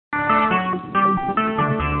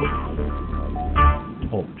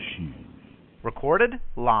Recorded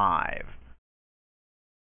live.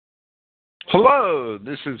 Hello,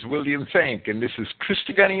 this is William Fink, and this is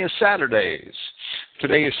Christogenea Saturdays.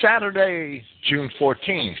 Today is Saturday, June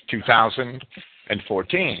 14th,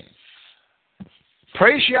 2014.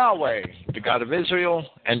 Praise Yahweh, the God of Israel,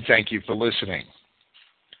 and thank you for listening.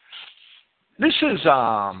 This is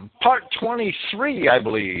part 23, I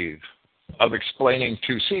believe, of explaining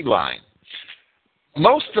Two-Seedline.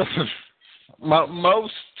 Most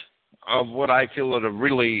of what I feel are the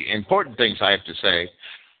really important things I have to say,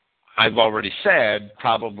 I've already said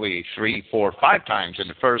probably 3, 4, 5 times in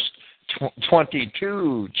the first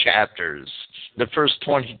 22 chapters, the first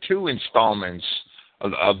 22 installments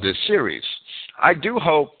of this series. I do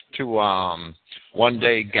hope to one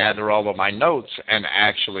day gather all of my notes and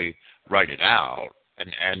actually write it out.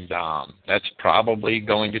 And that's probably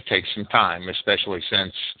going to take some time, especially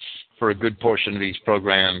since for a good portion of these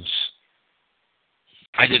programs,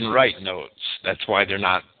 I didn't write notes. That's why they're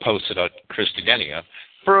not posted at Christogenea.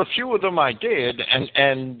 For a few of them I did,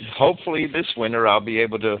 and hopefully this winter I'll be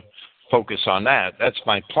able to focus on that. That's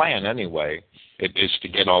my plan anyway. It is to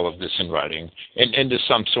get all of this in writing and into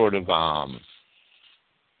some sort of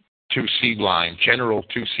Two-Seedline, general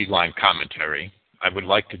Two-Seedline commentary. I would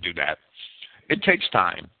like to do that. It takes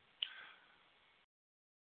time.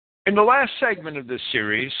 In the last segment of this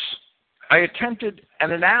series, I attempted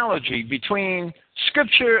an analogy between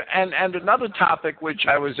Scripture and another topic which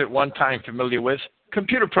I was at one time familiar with,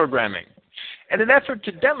 computer programming, in an effort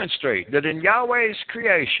to demonstrate that in Yahweh's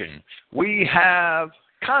creation we have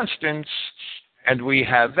constants and we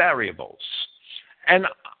have variables. And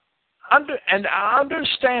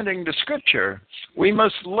understanding the Scripture, we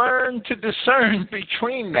must learn to discern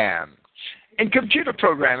between them. In computer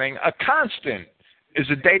programming, a constant is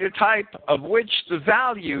a data type of which the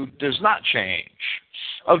value does not change.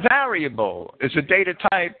 A variable is a data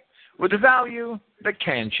type with a value that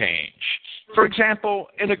can change. For example,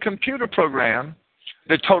 in a computer program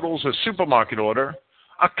that totals a supermarket order,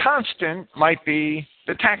 a constant might be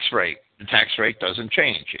the tax rate. The tax rate doesn't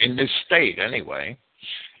change, in this state anyway,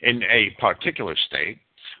 in a particular state,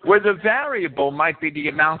 where the variable might be the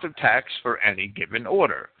amount of tax for any given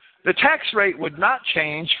order. The tax rate would not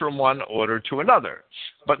change from one order to another,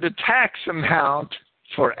 but the tax amount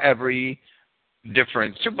for every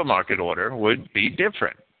different supermarket order would be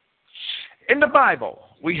different. In the Bible,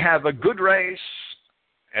 we have a good race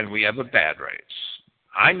and we have a bad race.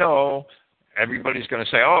 I know everybody's going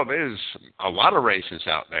to say, oh, there's a lot of races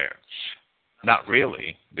out there. Not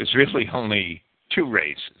really. There's really only 2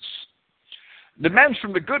 races. The men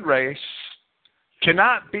from the good race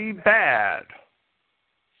cannot be bad,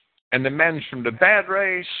 and the men from the bad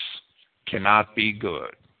race cannot be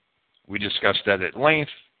good. We discussed that at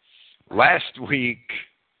length last week,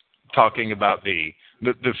 talking about the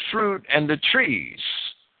fruit and the trees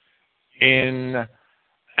in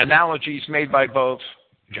analogies made by both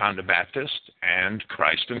John the Baptist and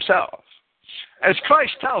Christ himself. As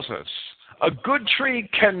Christ tells us, a good tree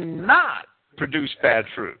cannot produce bad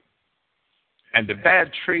fruit, and a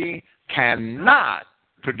bad tree cannot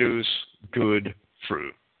produce good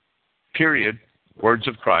fruit. Period. Words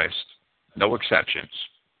of Christ. No exceptions.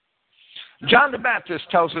 John the Baptist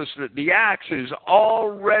tells us that the axe is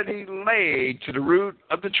already laid to the root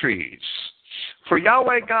of the trees. For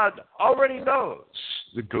Yahweh God already knows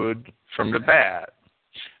the good from the bad.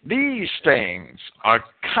 These things are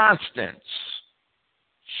constants,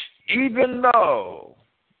 even though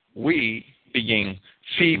we, being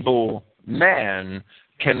feeble men,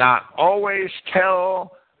 cannot always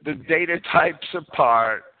tell the data types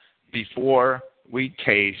apart before we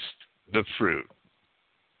taste the fruit.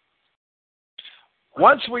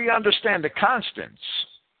 Once we understand the constants,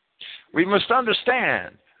 we must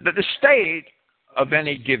understand that the state of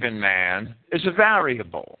any given man is a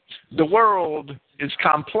variable. The world is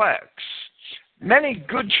complex. Many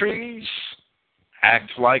good trees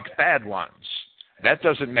act like bad ones. That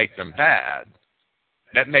doesn't make them bad.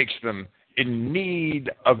 That makes them in need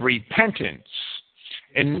of repentance,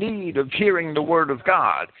 in need of hearing the word of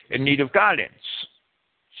God, in need of guidance,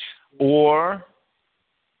 or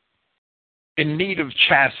in need of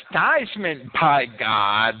chastisement by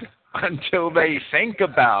God until they think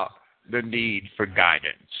about the need for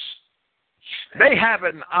guidance. They have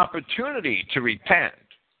an opportunity to repent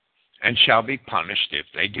and shall be punished if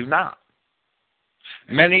they do not.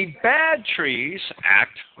 Many bad trees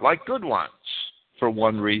act like good ones for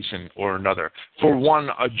one reason or another, for one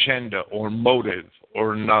agenda or motive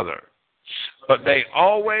or another. But they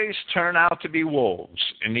always turn out to be wolves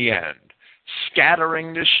in the end,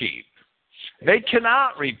 scattering the sheep. They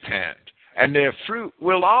cannot repent, and their fruit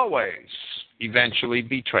will always eventually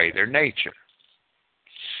betray their nature.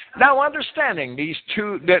 Now, understanding these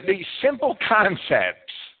simple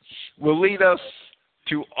concepts will lead us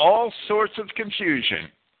to all sorts of confusion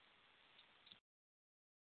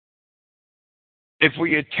if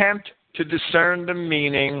we attempt to discern the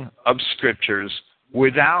meaning of Scriptures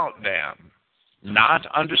without them. Not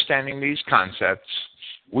understanding these concepts,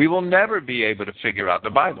 we will never be able to figure out the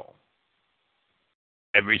Bible.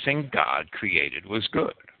 Everything God created was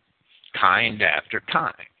good, kind after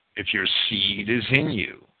kind. If your seed is in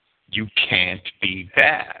you, you can't be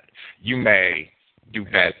bad. You may do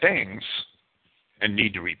bad things and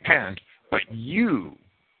need to repent, but you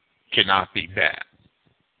cannot be bad,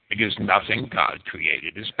 because nothing God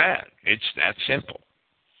created is bad. It's that simple.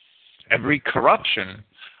 Every corruption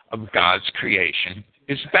of God's creation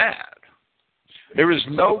is bad. There is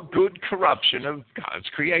no good corruption of God's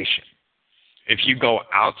creation. If you go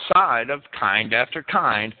outside of kind after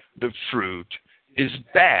kind, the fruit is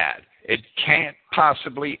bad. It can't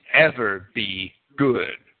possibly ever be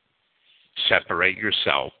good. Separate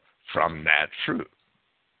yourself from that fruit.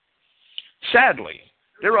 Sadly,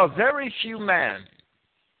 there are very few men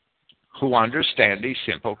who understand these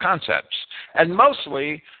simple concepts, and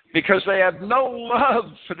mostly because they have no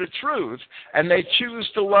love for the truth and they choose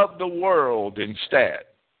to love the world instead.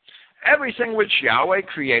 Everything which Yahweh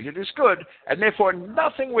created is good, and therefore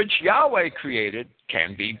nothing which Yahweh created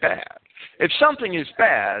can be bad. If something is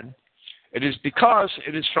bad, it is because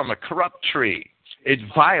it is from a corrupt tree. It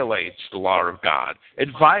violates the law of God. It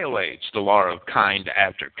violates the law of kind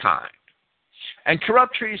after kind. And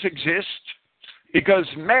corrupt trees exist because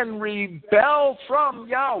men rebel from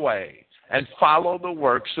Yahweh and follow the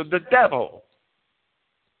works of the devil,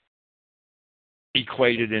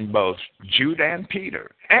 equated in both Jude and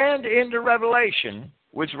Peter, and in the Revelation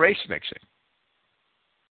with race mixing.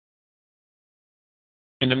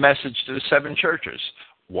 In the message to the 7 churches,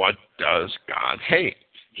 what does God hate?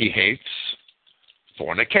 He hates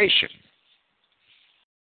fornication.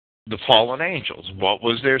 The fallen angels, what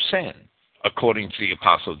was their sin? According to the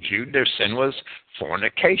Apostle Jude, their sin was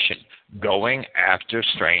fornication, going after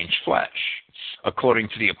strange flesh. According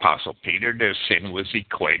to the Apostle Peter, their sin was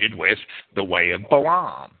equated with the way of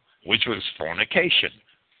Balaam, which was fornication,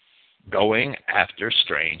 going after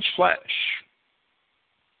strange flesh.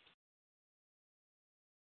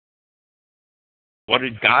 What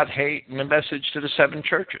did God hate in the message to the 7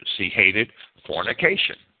 churches? He hated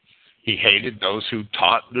fornication. He hated those who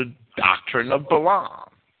taught the doctrine of Balaam,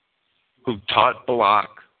 who taught Balak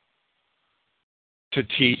to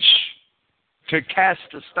cast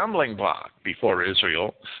a stumbling block before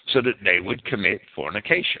Israel so that they would commit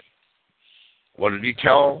fornication. What did he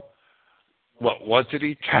tell? What did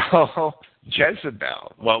he tell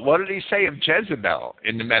Jezebel? What did he say of Jezebel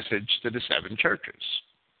in the message to the 7 churches?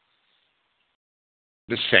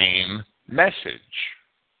 The same message.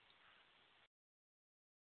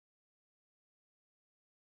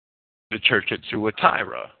 The church at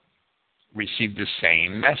Thyatira received the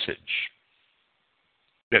same message,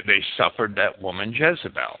 that they suffered that woman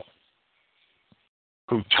Jezebel,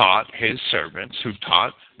 who taught his servants, who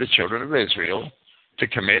taught the children of Israel to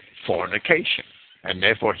commit fornication, and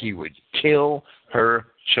therefore he would kill her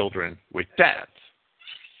children with death.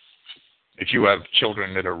 If you have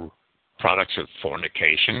children that are products of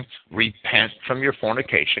fornication, repent from your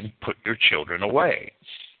fornication, put your children away.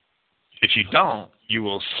 If you don't, you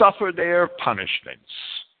will suffer their punishments.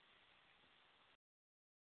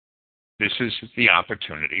 This is the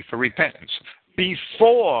opportunity for repentance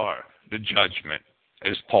before the judgment.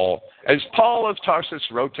 As Paul of Tarsus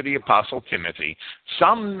wrote to the Apostle Timothy,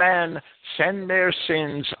 some men send their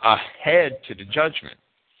sins ahead to the judgment.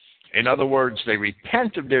 In other words, they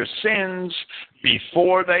repent of their sins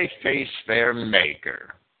before they face their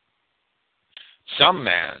Maker. Some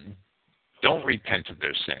men don't repent of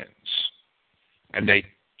their sins, and they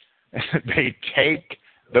take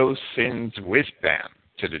those sins with them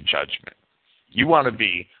to the judgment. You want to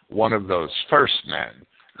be one of those first men,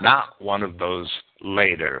 not one of those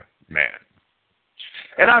later men.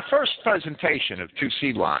 In our first presentation of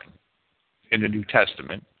Two-Seedline in the New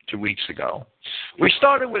Testament 2 weeks ago, we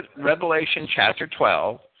started with Revelation chapter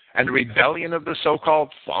 12 and the rebellion of the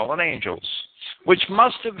so-called fallen angels, which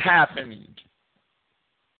must have happened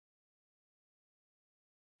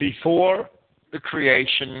before the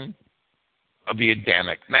creation of the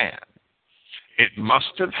Adamic man. It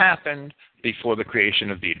must have happened before the creation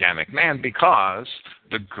of the Adamic man, because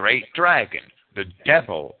the great dragon, the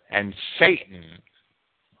devil, and Satan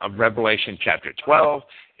of Revelation chapter 12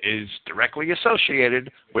 is directly associated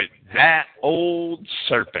with that old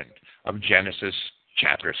serpent of Genesis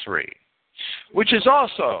chapter 3, which is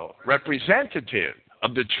also representative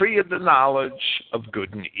of the tree of the knowledge of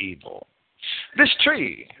good and evil. This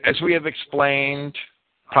tree, as we have explained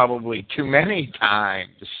probably too many times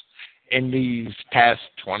in these past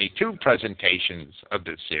 22 presentations of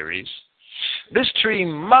this series, this tree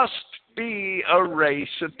must be a race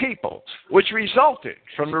of people, which resulted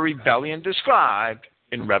from the rebellion described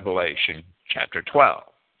in Revelation chapter 12.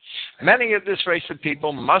 Many of this race of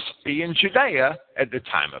people must be in Judea at the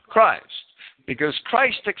time of Christ, because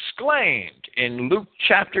Christ exclaimed in Luke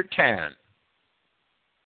chapter 10,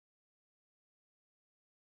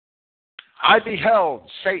 I beheld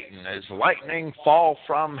Satan as lightning fall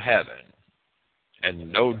from heaven.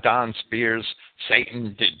 And no, Don Spears,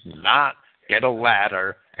 Satan did not get a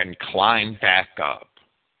ladder and climb back up.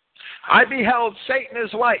 I beheld Satan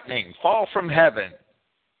as lightning fall from heaven.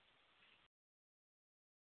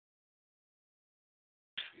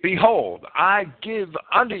 Behold, I give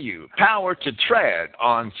unto you power to tread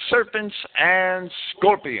on serpents and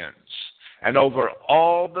scorpions, and over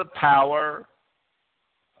all the power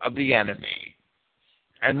of the enemy,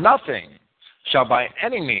 and nothing shall by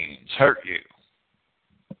any means hurt you.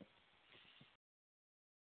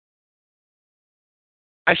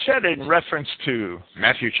 I said in reference to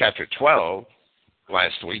Matthew chapter 12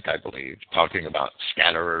 last week, I believe, talking about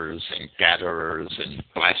scatterers and gatherers and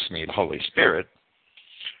blasphemy of the Holy Spirit,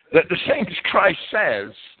 that the things Christ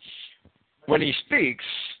says when he speaks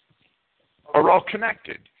are all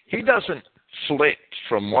connected. He doesn't flit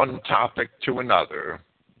from one topic to another,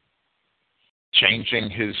 changing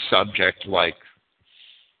his subject like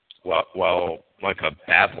a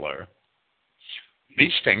babbler.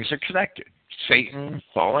 These things are connected. Satan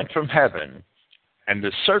falling from heaven and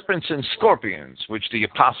the serpents and scorpions, which the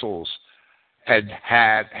apostles had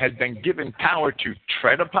been given power to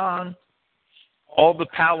tread upon, all the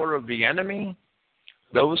power of the enemy,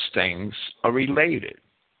 those things are related.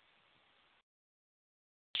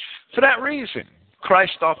 For that reason,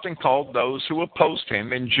 Christ often called those who opposed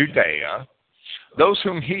him in Judea, those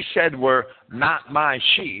whom he said were not my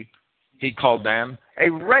sheep, he called them a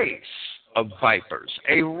race of vipers,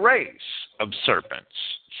 a race of serpents.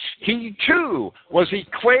 He too was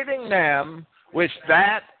equating them with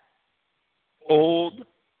that old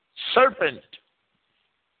serpent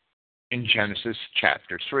in Genesis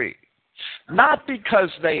chapter 3. Not because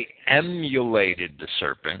they emulated the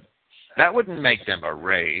serpent. That wouldn't make them a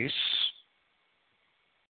race.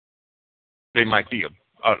 They might be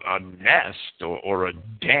a nest or a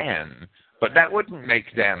den, but that wouldn't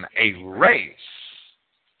make them a race.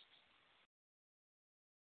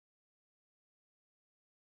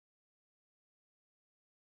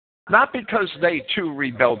 Not because they too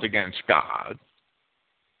rebelled against God.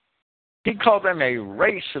 He called them a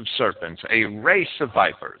race of serpents, a race of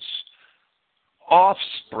vipers,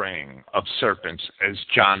 offspring of serpents, as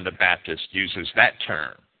John the Baptist uses that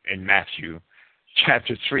term in Matthew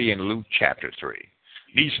chapter 3 and Luke chapter 3.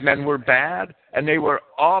 These men were bad, and they were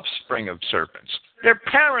offspring of serpents. Their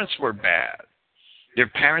parents were bad. Their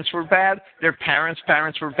parents were bad. Their parents'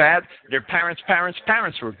 parents were bad. Their parents' parents'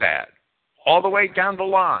 parents were bad. All the way down the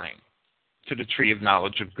line to the tree of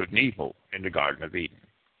knowledge of good and evil in the Garden of Eden.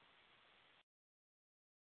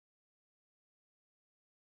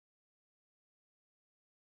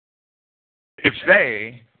 If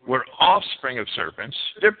they were offspring of serpents,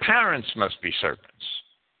 their parents must be serpents.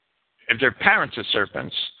 If their parents are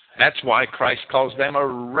serpents, that's why Christ calls them a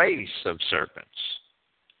race of serpents.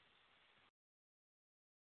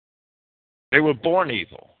 They were born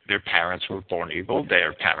evil. Their parents were born evil.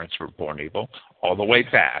 Their parents were born evil, all the way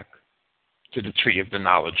back to the tree of the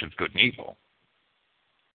knowledge of good and evil.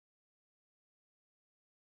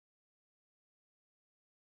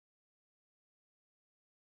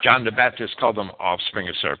 John the Baptist called them offspring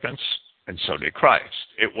of serpents, and so did Christ.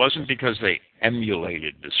 It wasn't because they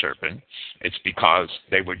emulated the serpent. It's because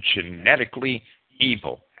they were genetically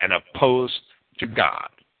evil and opposed to God.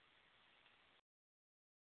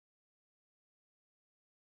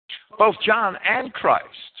 Both John and Christ,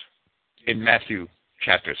 in Matthew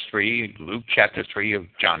chapter 3, Luke chapter 3 of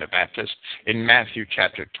John the Baptist, in Matthew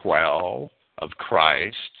chapter 12 of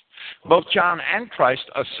Christ, both John and Christ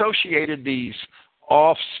associated these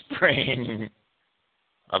offspring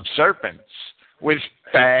of serpents with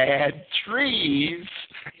bad trees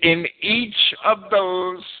in each of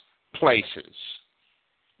those places.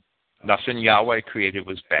 Nothing Yahweh created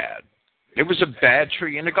was bad. It was a bad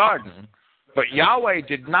tree in the garden, but Yahweh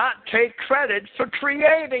did not take credit for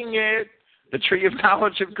creating it, the tree of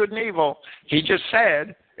knowledge of good and evil. He just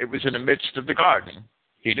said it was in the midst of the garden.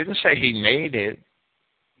 He didn't say he made it.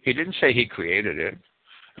 He didn't say he created it.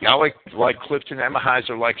 Yahweh, like Clifton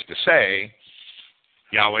Emahiser likes to say,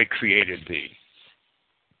 Yahweh created thee.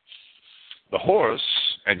 the horse,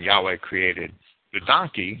 and Yahweh created the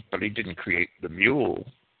donkey, but he didn't create the mule.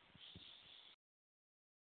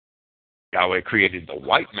 Yahweh created the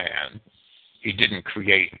white man. He didn't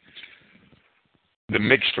create the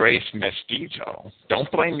mixed race mestizo. Don't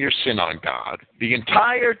blame your sin on God. The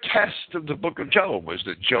entire test of the book of Job was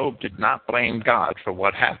that Job did not blame God for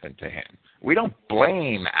what happened to him. We don't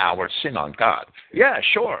blame our sin on God. Yeah,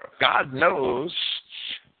 sure, God knows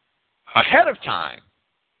ahead of time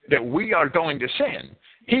that we are going to sin.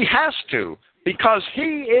 He has to, because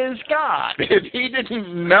he is God. If he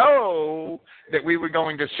didn't know that we were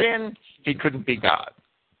going to sin, he couldn't be God.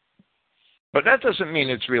 But that doesn't mean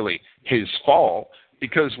it's really his fault,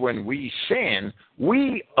 because when we sin,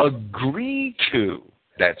 we agree to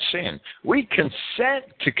that sin. We consent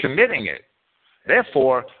to committing it.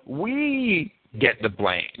 Therefore, we get the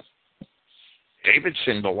blame. David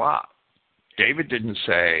sinned a lot. David didn't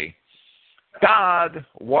say, God,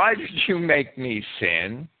 why did you make me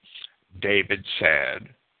sin? David said,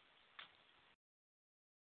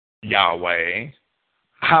 Yahweh,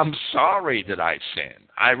 I'm sorry that I sinned.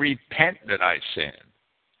 I repent that I sinned.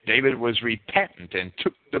 David was repentant and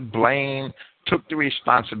took the blame, took the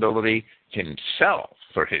responsibility himself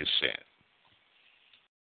for his sin.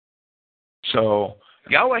 So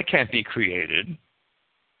Yahweh can't be created.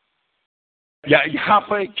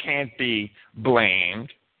 Yahweh can't be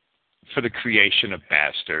blamed for the creation of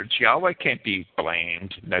bastards. Yahweh can't be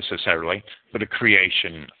blamed necessarily for the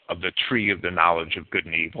creation of the tree of the knowledge of good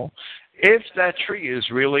and evil. If that tree is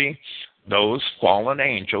really those fallen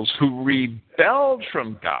angels who rebelled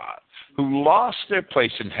from God, who lost their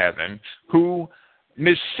place in heaven, who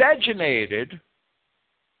miscegenated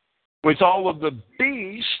with all of the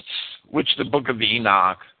beasts, which the book of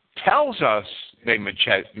Enoch tells us they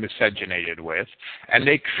miscegenated with, and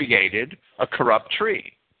they created a corrupt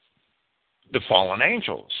tree. The fallen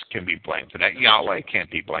angels can be blamed for that. Yahweh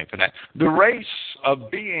can't be blamed for that. The race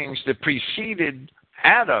of beings that preceded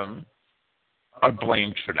Adam are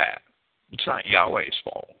blamed for that. It's not Yahweh's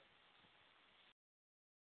fault.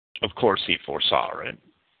 Of course, he foresaw it.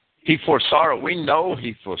 He foresaw it. We know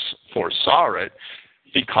he foresaw it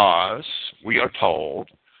because we are told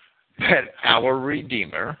that our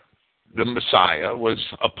Redeemer, the Messiah, was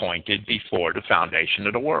appointed before the foundation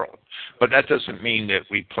of the world. But that doesn't mean that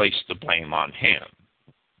we place the blame on him.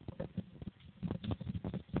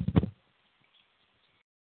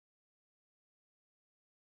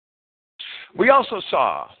 We also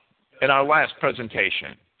saw in our last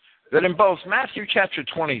presentation that in both Matthew chapter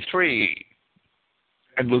 23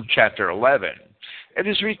 and Luke chapter 11, it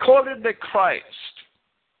is recorded that Christ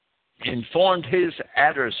informed his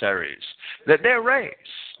adversaries that their race,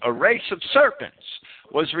 a race of serpents,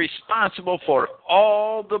 was responsible for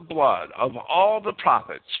all the blood of all the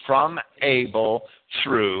prophets from Abel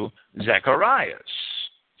through Zacharias.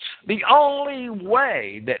 The only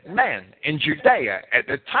way that men in Judea at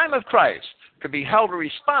the time of Christ could be held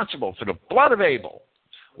responsible for the blood of Abel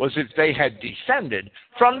was if they had descended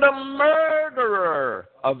from the murderer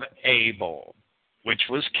of Abel, which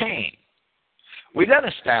was Cain. We then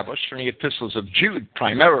established from the epistles of Jude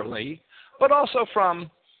primarily, but also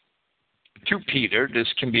from 2 Peter, this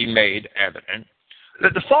can be made evident,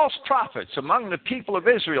 that the false prophets among the people of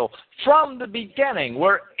Israel from the beginning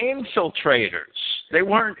were infiltrators. They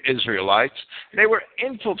weren't Israelites. They were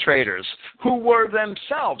infiltrators who were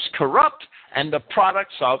themselves corrupt and the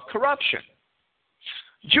products of corruption.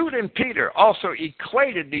 Jude and Peter also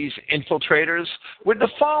equated these infiltrators with the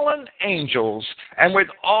fallen angels and with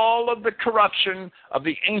all of the corruption of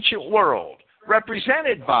the ancient world,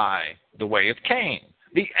 represented by the way of Cain,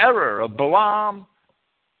 the error of Balaam,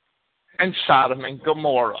 and Sodom and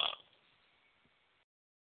Gomorrah,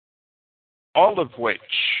 all of which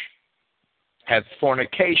have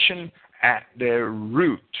fornication at their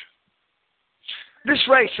root. This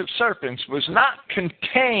race of serpents was not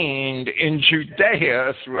contained in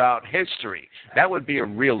Judea throughout history. That would be a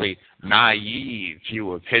really naive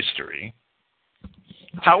view of history.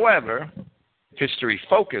 However, history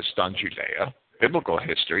focused on Judea, biblical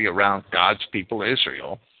history around God's people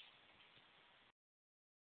Israel.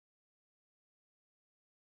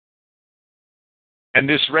 And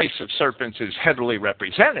this race of serpents is heavily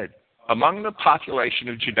represented among the population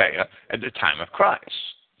of Judea at the time of Christ.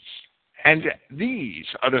 And these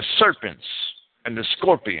are the serpents and the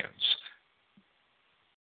scorpions.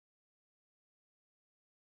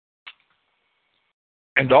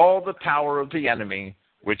 And all the power of the enemy,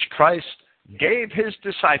 which Christ gave his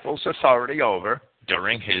disciples authority over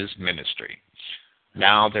during his ministry.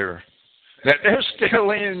 Now they're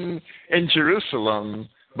still in Jerusalem,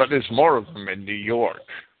 but there's more of them in New York.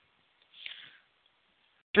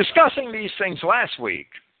 Discussing these things last week,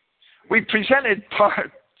 we presented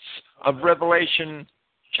parts of Revelation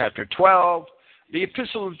chapter 12, the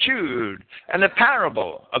Epistle of Jude, and the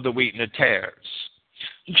parable of the wheat and the tares.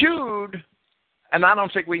 Jude, and I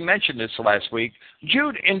don't think we mentioned this last week,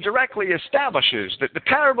 Jude indirectly establishes that the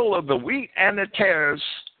parable of the wheat and the tares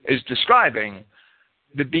is describing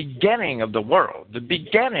the beginning of the world, the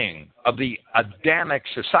beginning of the Adamic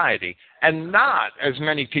society, and not, as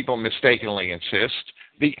many people mistakenly insist,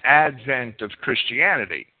 the advent of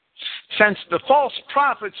Christianity. Since the false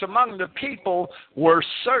prophets among the people were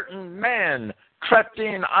certain men crept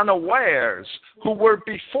in unawares, who were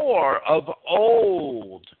before of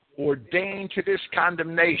old ordained to this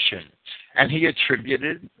condemnation, and he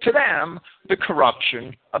attributed to them the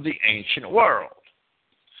corruption of the ancient world.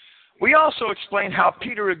 We also explain how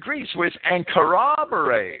Peter agrees with and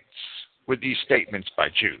corroborates with these statements by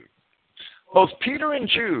Jude. Both Peter and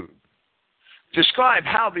Jude describe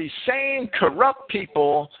how these same corrupt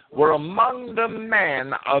people were among the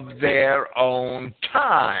men of their own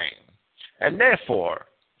time, and therefore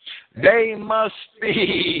they must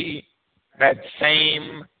be that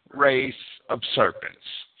same race of serpents,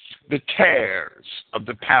 the tares of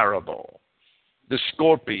the parable, the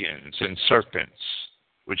scorpions and serpents,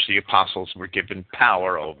 which the apostles were given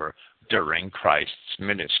power over during Christ's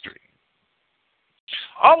ministry.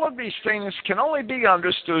 All of these things can only be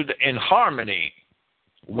understood in harmony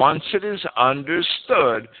once it is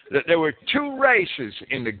understood that there were two races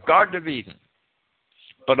in the Garden of Eden,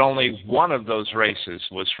 but only one of those races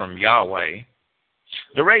was from Yahweh.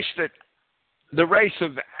 The race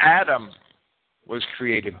of Adam was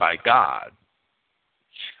created by God.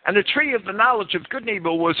 And the tree of the knowledge of good and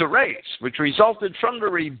evil was a race which resulted from the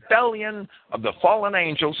rebellion of the fallen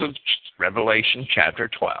angels of Revelation chapter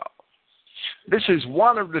 12. This is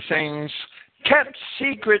one of the things kept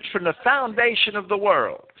secret from the foundation of the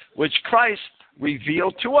world, which Christ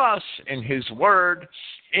revealed to us in his word,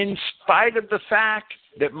 in spite of the fact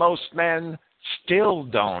that most men still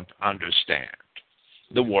don't understand.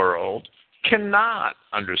 The world cannot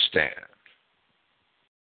understand.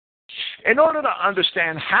 In order to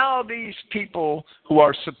understand how these people who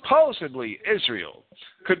are supposedly Israel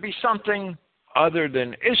could be something other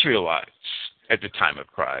than Israelites at the time of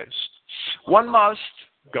Christ, one must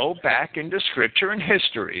go back into Scripture and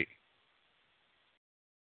history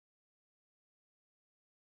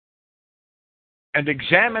and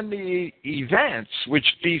examine the events which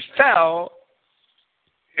befell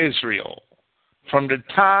Israel from the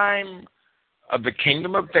time of the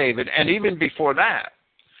kingdom of David, and even before that,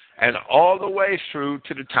 and all the way through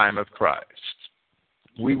to the time of Christ.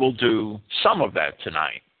 We will do some of that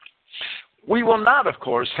tonight. We will not, of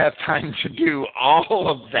course, have time to do all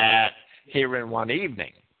of that here in one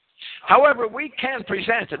evening. However, we can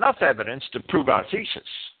present enough evidence to prove our thesis.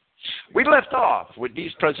 We left off with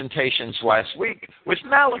these presentations last week with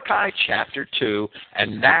Malachi chapter 2,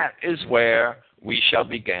 and that is where we shall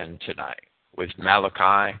begin tonight, with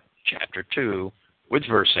Malachi chapter 2 with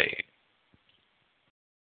verse 8.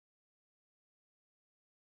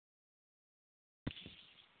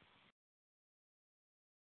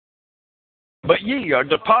 But ye are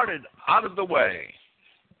departed out of the way.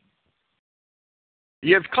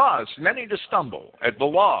 Ye have caused many to stumble at the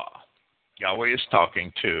law. Yahweh is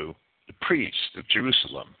talking to the priest of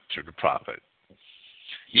Jerusalem through the prophet.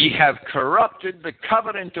 Ye have corrupted the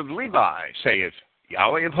covenant of Levi, saith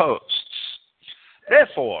Yahweh of hosts.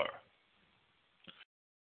 Therefore,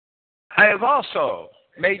 I have also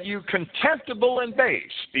made you contemptible and base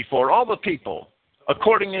before all the people,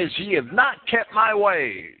 according as ye have not kept my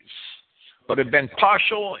ways, but have been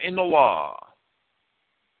partial in the law.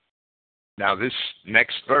 Now this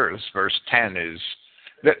next verse, verse 10, is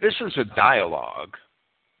that this is a dialogue,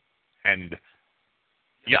 and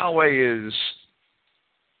Yahweh is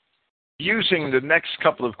using the next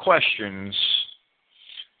couple of questions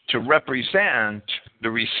to represent the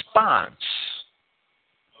response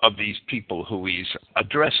of these people who he's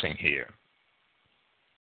addressing here.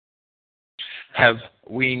 Have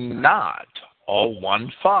we not all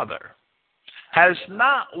one Father? Has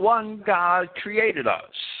not one God created us?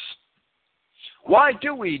 Why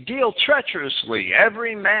do we deal treacherously,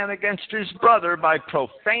 every man against his brother, by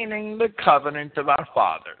profaning the covenant of our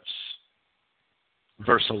fathers?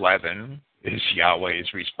 Verse 11 is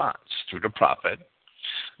Yahweh's response through the prophet.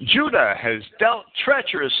 Judah has dealt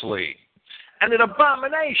treacherously, and an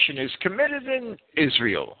abomination is committed in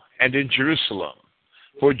Israel and in Jerusalem.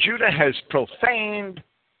 For Judah has profaned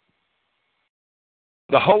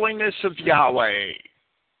the holiness of Yahweh,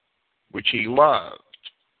 which he loved,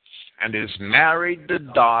 and has married the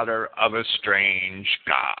daughter of a strange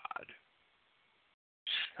god.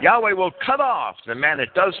 Yahweh will cut off the man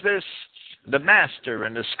that does this, the master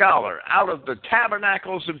and the scholar, out of the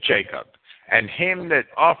tabernacles of Jacob, and him that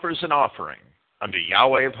offers an offering unto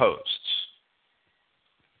Yahweh of hosts.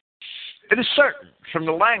 It is certain from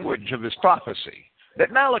the language of his prophecy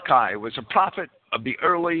that Malachi was a prophet of the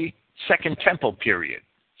early Second Temple period,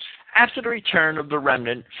 after the return of the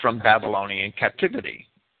remnant from Babylonian captivity.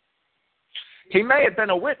 He may have been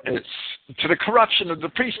a witness to the corruption of the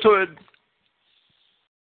priesthood,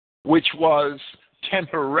 which was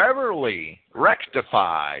temporarily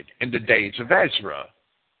rectified in the days of Ezra,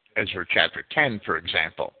 Ezra chapter 10, for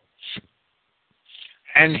example.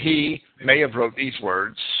 And he may have wrote these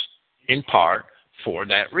words in part for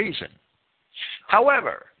that reason.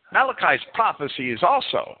 However, Malachi's prophecy is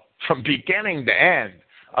also, from beginning to end,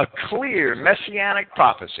 a clear messianic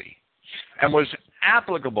prophecy and was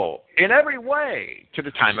applicable in every way to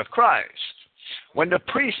the time of Christ, when the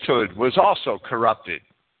priesthood was also corrupted.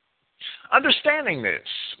 Understanding this,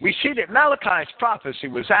 we see that Malachi's prophecy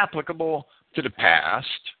was applicable to the past.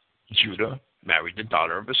 Judah married the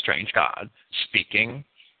daughter of a strange god, speaking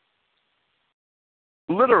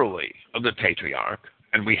literally of the patriarch,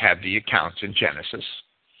 and we have the accounts in Genesis,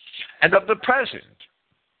 and of the present,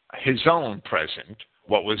 his own present,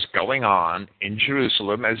 what was going on in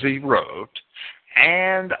Jerusalem as he wrote,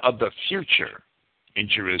 and of the future in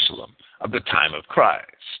Jerusalem, of the time of Christ.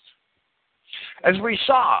 As we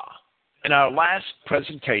saw in our last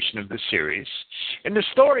presentation of the series, in the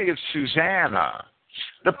story of Susanna,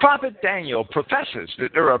 the prophet Daniel professes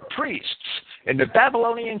that there are priests in the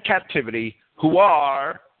Babylonian captivity who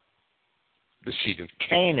are the seed of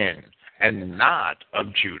Canaan and not of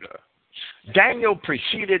Judah. Daniel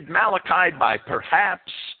preceded Malachi by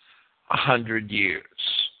perhaps 100 years,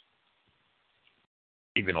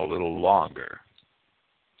 even a little longer.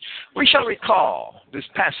 We shall recall this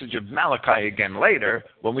passage of Malachi again later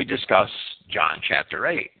when we discuss John chapter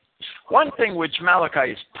 8. One thing which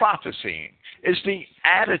Malachi is prophesying is the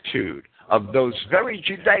attitude of those very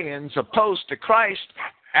Judeans opposed to Christ,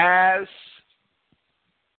 as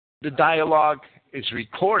the dialogue is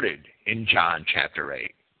recorded in John chapter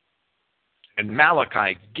 8. And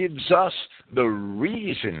Malachi gives us the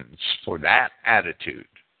reasons for that attitude.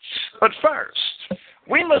 But first,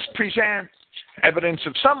 we must present evidence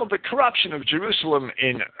of some of the corruption of Jerusalem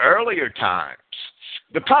in earlier times.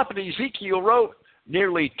 The prophet Ezekiel wrote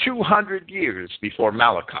nearly 200 years before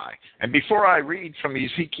Malachi. And before I read from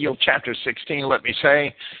Ezekiel chapter 16, let me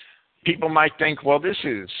say, people might think, well, this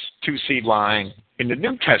is Two-Seedline in the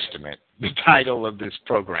New Testament, the title of this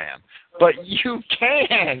program. But you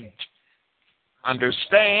can't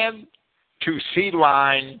understand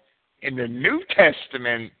Two-Seedline in the New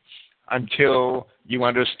Testament until you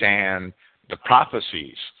understand the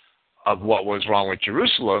prophecies of what was wrong with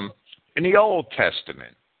Jerusalem in the Old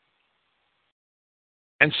Testament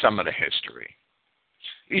and some of the history.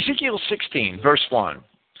 Ezekiel 16, verse 1.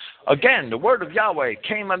 Again, the word of Yahweh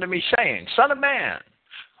came unto me, saying, Son of man,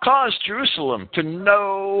 cause Jerusalem to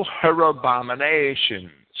know her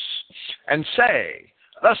abominations, and say,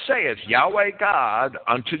 Thus saith Yahweh God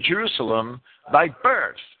unto Jerusalem, Thy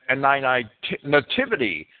birth and thy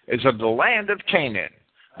nativity is of the land of Canaan.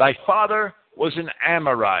 Thy father was an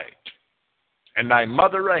Amorite, and thy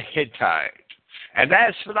mother a Hittite. And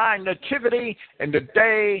as for thy nativity, in the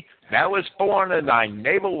day thou wast born, and thy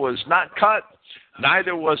navel was not cut,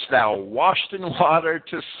 neither wast thou washed in water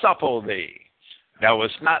to supple thee. Thou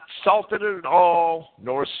wast not salted at all,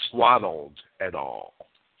 nor swaddled at all.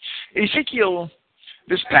 Ezekiel,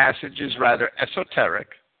 this passage is rather esoteric,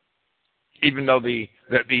 even though the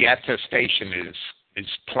attestation is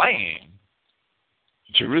plain.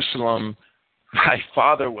 Jerusalem, thy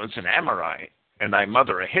father was an Amorite, and thy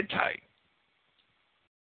mother a Hittite.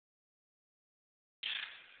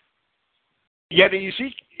 Yet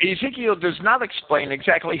Ezekiel does not explain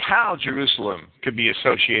exactly how Jerusalem could be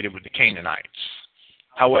associated with the Canaanites.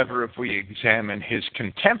 However, if we examine his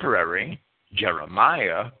contemporary,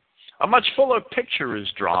 Jeremiah, a much fuller picture is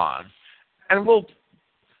drawn, and we'll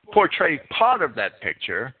portray part of that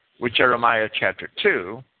picture with Jeremiah chapter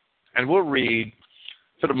 2, and we'll read,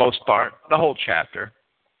 for the most part, the whole chapter.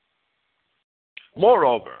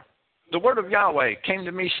 Moreover, the word of Yahweh came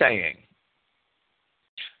to me, saying,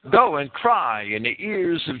 Go and cry in the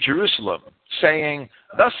ears of Jerusalem, saying,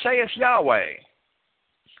 Thus saith Yahweh.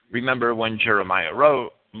 Remember when Jeremiah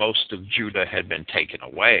wrote, most of Judah had been taken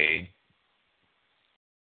away.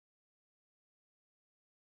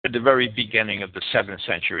 At the very beginning of the 7th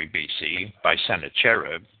century BC by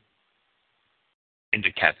Sennacherib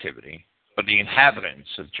into captivity. But the inhabitants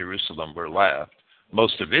of Jerusalem were left.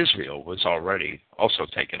 Most of Israel was already also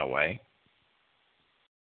taken away.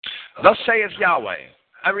 Thus saith Yahweh,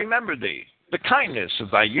 I remember thee, the kindness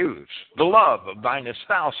of thy youth, the love of thine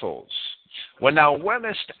espousals, when thou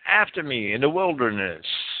wentest after me in the wilderness,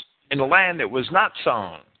 in the land that was not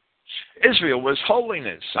sown. Israel was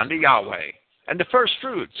holiness unto Yahweh, and the first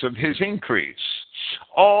fruits of his increase.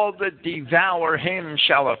 All that devour him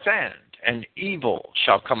shall offend, and evil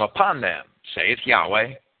shall come upon them, saith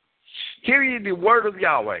Yahweh. Hear ye the word of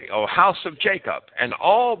Yahweh, O house of Jacob, and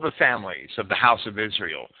all the families of the house of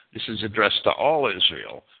Israel. This is addressed to all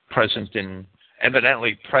Israel,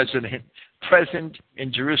 evidently present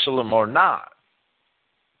in Jerusalem or not.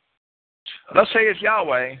 Thus saith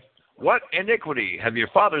Yahweh, what iniquity have your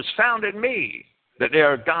fathers found in me, that they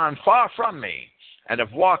are gone far from me, and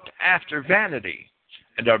have walked after vanity,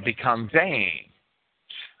 and are become vain?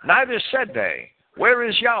 Neither said they, where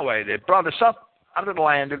is Yahweh that brought us up out of the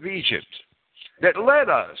land of Egypt, that led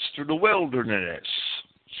us through the wilderness,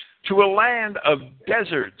 to a land of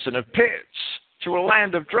deserts and of pits, to a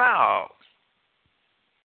land of drought,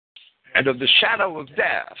 and of the shadow of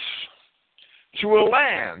death, to a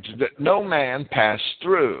land that no man passed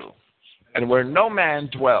through, and where no man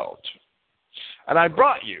dwelt. And I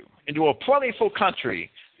brought you into a plentiful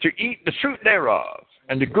country to eat the fruit thereof,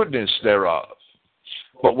 and the goodness thereof.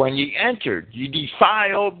 But when ye entered, ye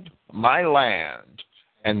defiled my land,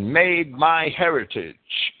 and made my heritage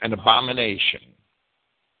an abomination.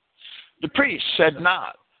 The priests said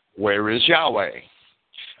not, where is Yahweh?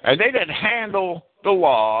 And they that handle the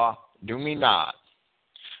law do me not.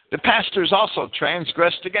 The pastors also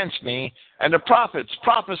transgressed against me, and the prophets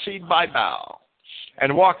prophesied by Baal,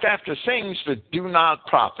 and walked after things that do not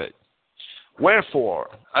profit. Wherefore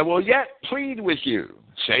I will yet plead with you,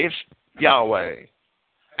 saith Yahweh,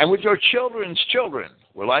 and with your children's children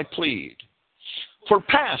will I plead. For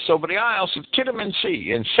pass over the isles of Kittim and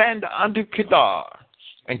Sea, and send unto Kedar,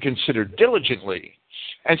 and consider diligently,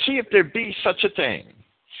 and see if there be such a thing.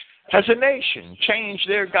 Has a nation changed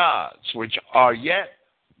their gods, which are yet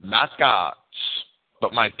not gods?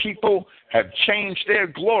 But my people have changed their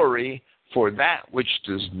glory for that which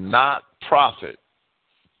does not profit.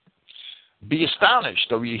 Be astonished,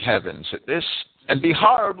 O ye heavens, at this, and be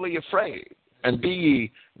horribly afraid, and be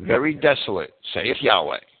ye very desolate, saith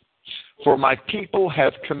Yahweh. For my people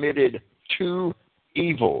have committed two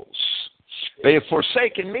evils. They have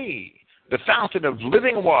forsaken me, the fountain of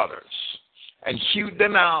living waters, and hewed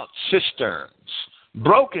them out cisterns,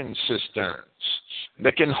 broken cisterns,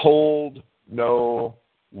 that can hold no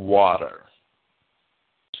water.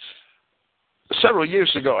 Several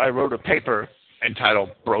years ago, I wrote a paper entitled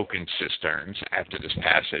Broken Cisterns after this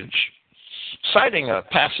passage, citing a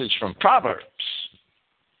passage from Proverbs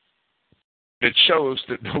that shows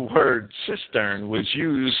that the word cistern was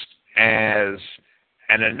used as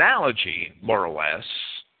an analogy, more or less,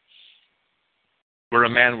 where a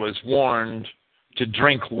man was warned to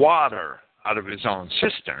drink water out of his own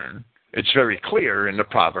cistern. It's very clear in the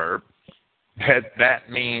proverb that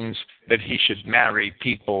means that he should marry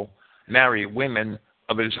women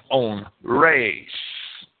of his own race,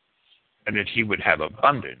 and that he would have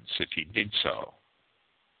abundance if he did so.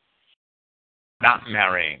 Not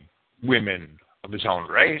marrying women of his own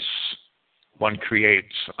race,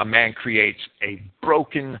 a man creates a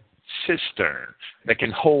broken cistern that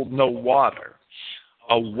can hold no water,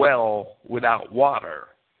 a well without water,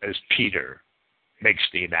 as Peter makes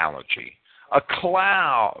the analogy, a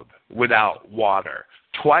cloud without water,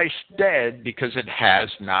 twice dead because it has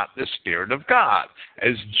not the Spirit of God,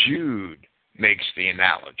 as Jude makes the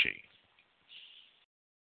analogy.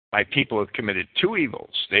 My people have committed two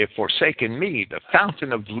evils. They have forsaken me, the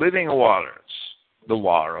fountain of living waters, the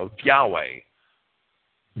law of Yahweh,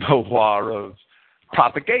 the law of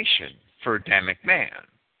propagation for Adamic man,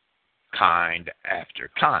 kind after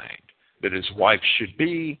kind, that his wife should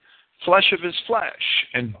be flesh of his flesh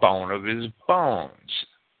and bone of his bones,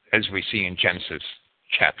 as we see in Genesis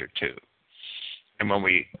chapter 2. And when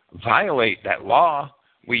we violate that law,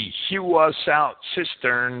 we hew us out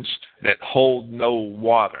cisterns that hold no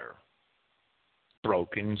water,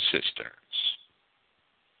 broken cisterns.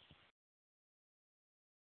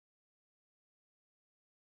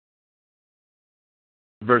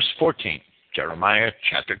 Verse 14, Jeremiah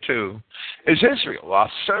chapter 2. Is Israel a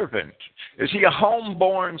servant? Is he a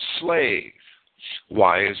homeborn slave?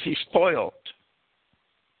 Why is he spoiled?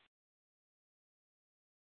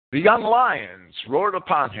 The young lions roared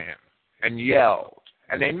upon him and yelled,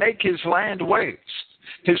 and they make his land waste.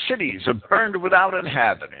 His cities are burned without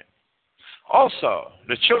inhabitant. Also,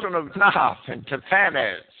 the children of Naph and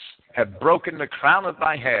Taphanes have broken the crown of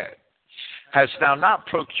thy head. Hast thou not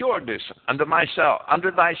procured this under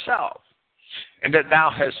thyself, and that thou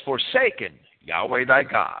hast forsaken Yahweh thy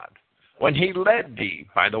God, when he led thee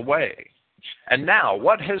by the way? And now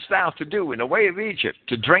what hast thou to do in the way of Egypt,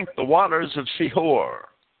 to drink the waters of Sihor?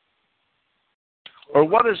 Or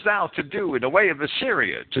what hast thou to do in the way of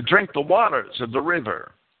Assyria, to drink the waters of the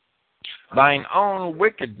river? Thine own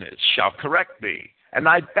wickedness shall correct thee, and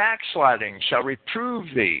thy backsliding shall reprove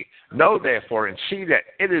thee. Know therefore and see that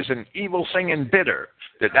it is an evil thing and bitter,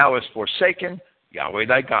 that thou hast forsaken Yahweh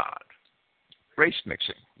thy God. Race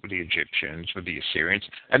mixing with the Egyptians, with the Assyrians,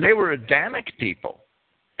 and they were Adamic people.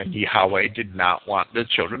 And Yahweh did not want the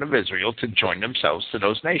children of Israel to join themselves to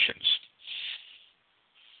those nations,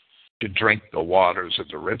 to drink the waters of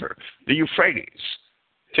the river, the Euphrates,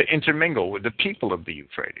 to intermingle with the people of the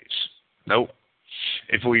Euphrates. No.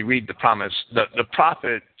 If we read the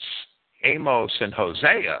prophets Amos and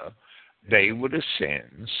Hosea, they were the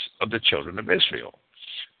sins of the children of Israel,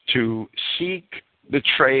 to seek the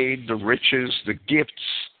trade, the riches, the gifts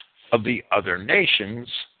of the other nations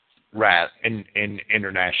in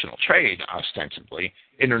international trade, ostensibly,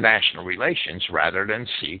 international relations, rather than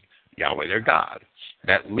seek Yahweh their God.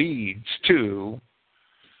 That leads to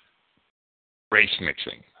race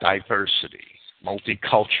mixing, diversity,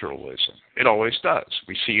 multiculturalism. It always does.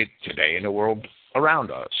 We see it today in the world around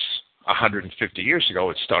us. 150 years ago,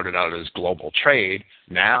 it started out as global trade.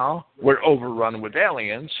 Now, we're overrun with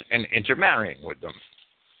aliens and intermarrying with them.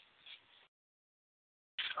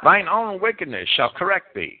 Thine own wickedness shall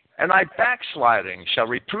correct thee, and thy backsliding shall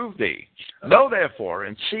reprove thee. Know therefore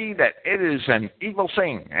and see that it is an evil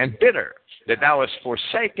thing and bitter, that thou hast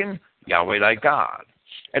forsaken Yahweh thy God,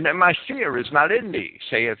 and that my fear is not in thee,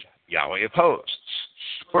 saith Yahweh of hosts.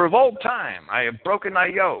 For of old time I have broken thy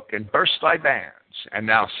yoke and burst thy bands, and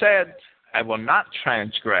thou said, I will not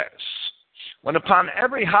transgress. When upon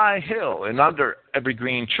every high hill and under every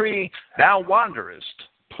green tree thou wanderest,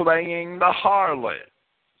 playing the harlot,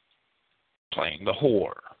 playing the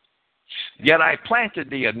whore. Yet I planted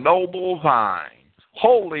thee a noble vine,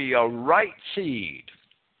 wholly a right seed,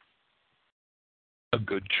 a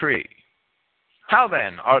good tree. How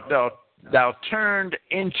then art thou turned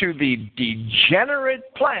into the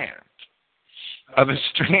degenerate plant of a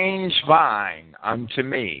strange vine unto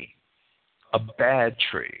me, a bad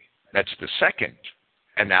tree? That's the second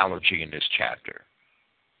analogy in this chapter.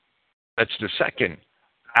 That's the second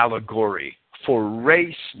allegory for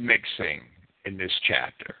race mixing in this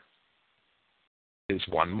chapter. Is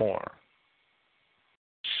one more.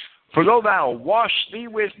 For though thou wash thee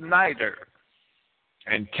with niter,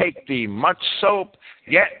 and take thee much soap,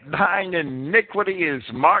 yet thine iniquity is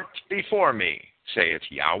marked before me, saith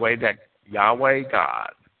Yahweh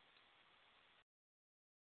God.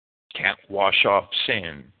 Can't wash off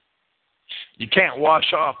sin. You can't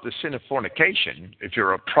wash off the sin of fornication if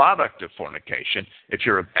you're a product of fornication, if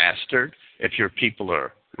you're a bastard, if your people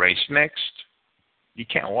are race mixed. You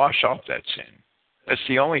can't wash off that sin. That's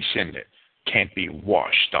the only sin that can't be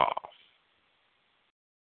washed off.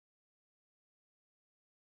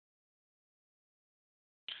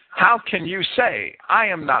 How can you say, I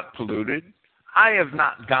am not polluted? I have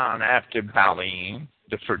not gone after Baalim,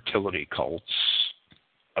 the fertility cults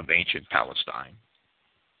of ancient Palestine.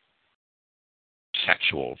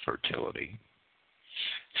 Sexual fertility.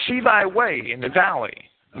 See thy way in the valley.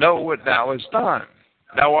 Know what thou hast done.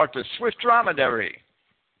 Thou art a swift dromedary,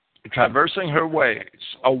 traversing her ways,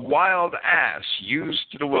 a wild ass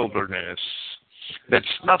used to the wilderness, that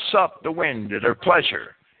snuffs up the wind at her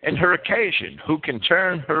pleasure, and her occasion, who can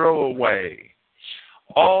turn her away?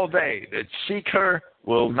 All they that seek her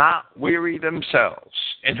will not weary themselves.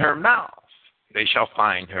 In her mouth they shall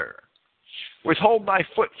find her. Withhold thy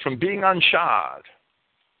foot from being unshod.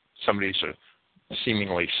 Some of these are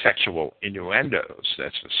seemingly sexual innuendos,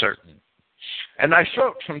 that's for certain. And thy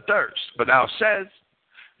throat from thirst, but thou says,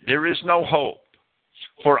 there is no hope.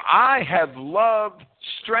 For I have loved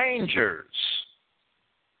strangers.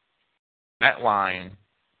 That line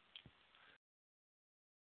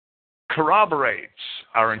corroborates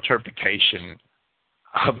our interpretation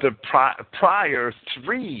of the prior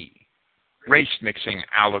three race-mixing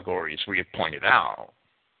allegories we have pointed out.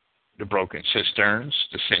 The broken cisterns,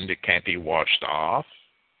 the sin that can't be washed off,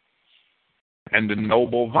 and the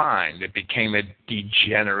noble vine that became a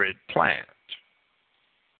degenerate plant.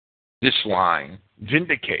 This line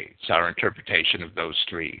vindicates our interpretation of those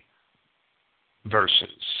three verses.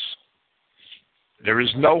 There is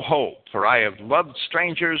no hope, for I have loved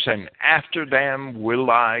strangers, and after them will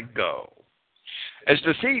I go. As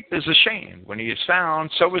the thief is ashamed when he is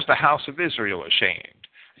found, so is the house of Israel ashamed.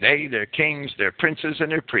 They, their kings, their princes,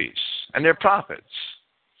 and their priests, and their prophets,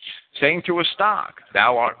 saying to a stock,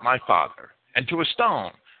 thou art my father, and to a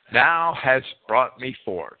stone, thou hast brought me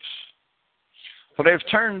forth. for they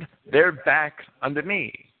have turned their back unto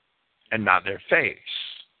me, and not their face.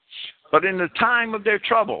 But in the time of their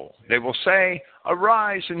trouble they will say,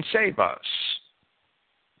 Arise and save us.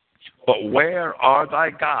 But where are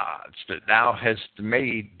thy gods that thou hast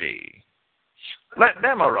made thee? Let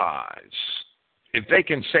them arise, if they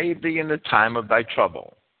can save thee in the time of thy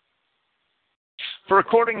trouble. For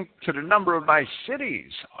according to the number of thy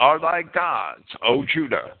cities are thy gods, O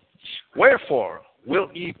Judah. Wherefore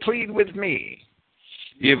wilt ye plead with me?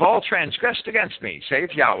 Ye have all transgressed against me,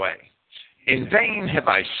 saith Yahweh. In vain have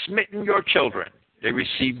I smitten your children. They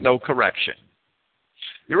receive no correction.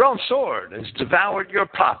 Your own sword has devoured your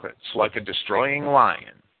prophets like a destroying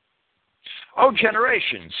lion. O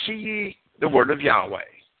generation, see ye the word of Yahweh.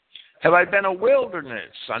 Have I been a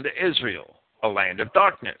wilderness unto Israel, a land of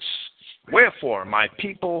darkness? Wherefore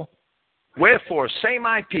say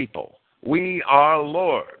my people, we are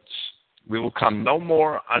lords. We will come no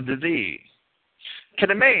more unto thee. Can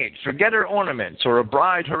a maid forget her ornaments, or a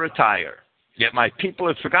bride her attire? Yet my people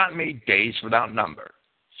have forgotten me days without number.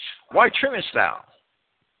 Why trimmest thou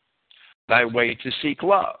thy way to seek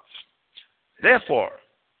love? Therefore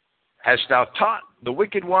hast thou taught the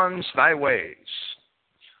wicked ones thy ways.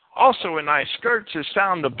 Also in thy skirts is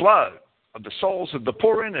found the blood of the souls of the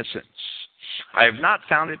poor innocents. I have not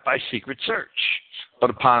found it by secret search, but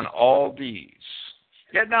upon all these.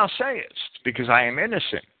 Yet thou sayest, because I am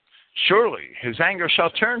innocent, surely his anger shall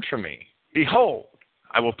turn from me. Behold,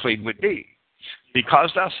 I will plead with thee,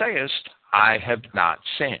 because thou sayest, I have not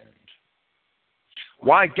sinned.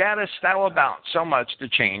 Why gaddest thou about so much to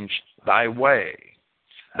change thy way?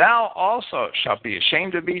 Thou also shalt be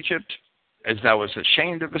ashamed of Egypt, as thou wast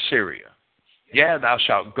ashamed of Assyria. Yea, thou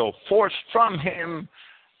shalt go forth from him,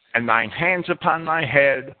 and thine hands upon thy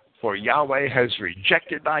head, for Yahweh has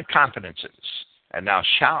rejected thy confidences, and thou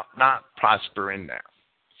shalt not prosper in them.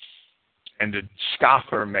 And the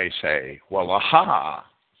scoffer may say, well, aha,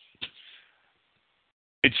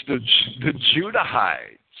 it's the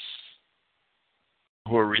Judahites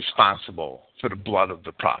who are responsible for the blood of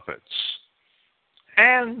the prophets.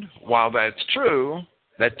 And while that's true,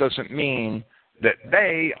 that doesn't mean that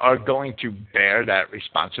they are going to bear that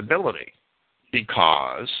responsibility.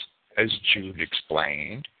 Because, as Jude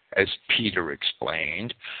explained, as Peter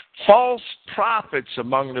explained, false prophets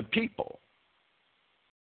among the people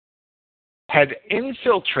had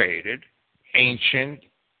infiltrated ancient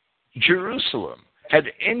Jerusalem, had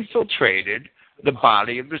infiltrated the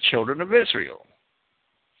body of the children of Israel.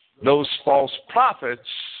 Those false prophets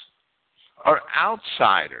are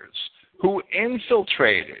outsiders who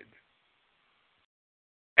infiltrated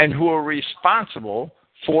and who are responsible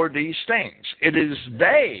for these things. It is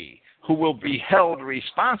they who will be held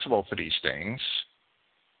responsible for these things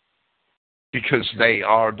because they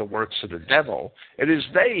are the works of the devil. It is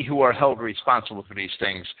they who are held responsible for these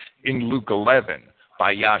things in Luke 11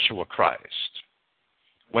 by Yahshua Christ,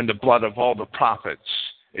 when the blood of all the prophets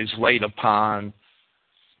is laid upon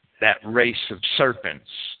that race of serpents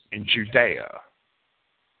in Judea.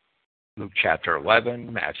 Luke chapter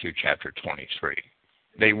 11, Matthew chapter 23.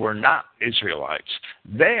 They were not Israelites.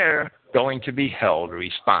 They're going to be held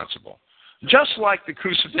responsible. Just like the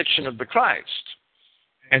crucifixion of the Christ.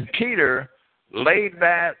 And Peter laid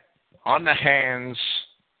that on the hands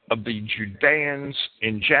of the Judeans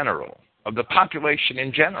in general, of the population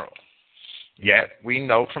in general. Yet we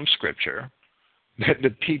know from Scripture that the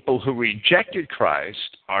people who rejected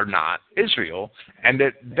Christ are not Israel, and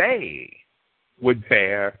that they would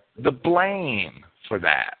bear the blame for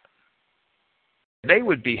that. They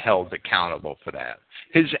would be held accountable for that.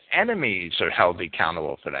 His enemies are held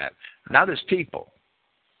accountable for that, not his people.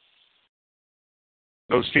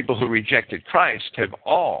 Those people who rejected Christ have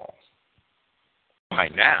all, by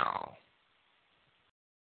now,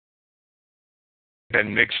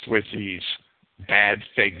 been mixed with these bad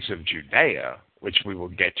figs of Judea, which we will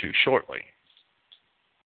get to shortly.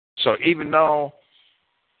 So even though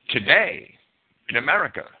today, in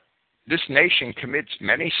America, this nation commits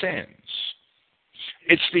many sins,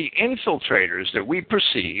 it's the infiltrators that we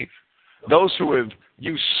perceive, those who have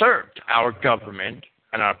usurped our government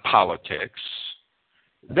and our politics.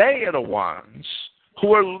 They are the ones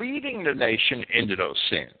who are leading the nation into those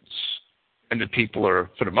sins. And the people are,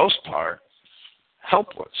 for the most part,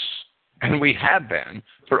 helpless. And we have been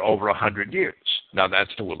for over 100 years. Now,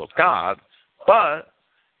 that's the will of God, but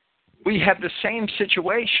we have the same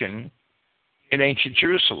situation in ancient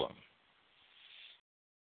Jerusalem.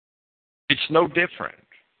 It's no different.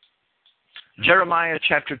 Jeremiah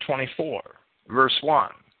chapter 24, verse 1.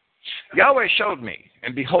 Yahweh showed me,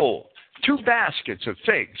 and behold, 2 baskets of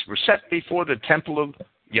figs were set before the temple of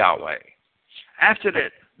Yahweh. After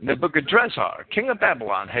that, Nebuchadrezzar, king of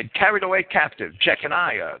Babylon, had carried away captive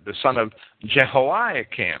Jeconiah, the son of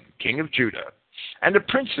Jehoiakim, king of Judah, and the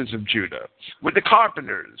princes of Judah, with the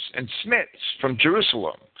carpenters and smiths from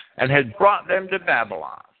Jerusalem, and had brought them to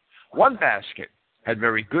Babylon. One basket had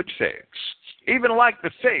very good figs, even like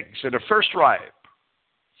the figs that are first ripe,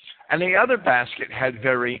 and the other basket had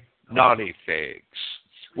very naughty figs,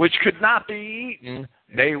 which could not be eaten,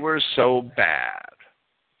 they were so bad.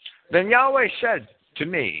 Then Yahweh said to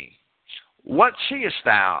me, What seest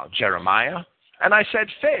thou, Jeremiah? And I said,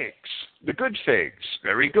 Figs, the good figs,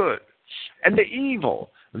 very good, and the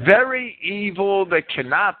evil, very evil that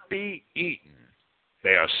cannot be eaten.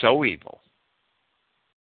 They are so evil.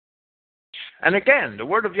 And again, the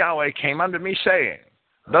word of Yahweh came unto me, saying,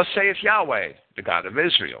 Thus saith Yahweh, the God of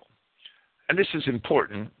Israel. And this is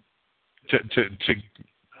important to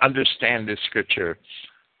understand this scripture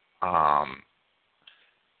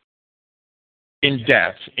in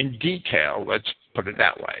depth, in detail, let's put it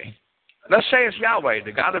that way. Thus saith Yahweh,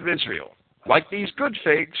 the God of Israel, like these good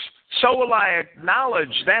figs, so will I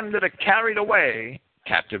acknowledge them that are carried away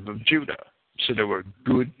captive of Judah. So there were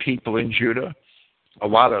good people in Judah. A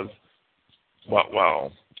lot of,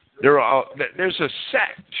 there's a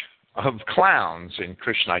sect of clowns in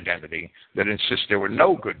Christian identity that insist there were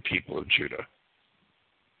no good people of Judah.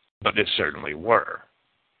 But there certainly were.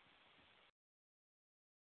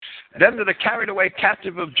 Them that are carried away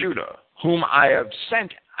captive of Judah, whom I have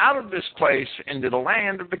sent out of this place into the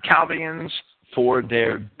land of the Chaldeans for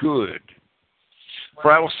their good.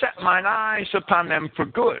 For I will set mine eyes upon them for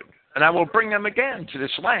good, and I will bring them again to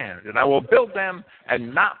this land, and I will build them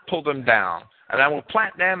and not pull them down, and I will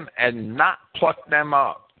plant them and not pluck them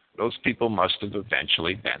up. Those people must have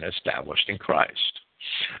eventually been established in Christ.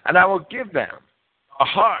 And I will give them a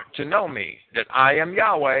heart to know me, that I am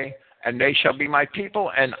Yahweh, and they shall be my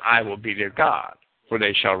people, and I will be their God. For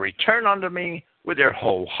they shall return unto me with their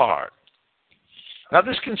whole heart. Now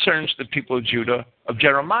this concerns the people of Judah of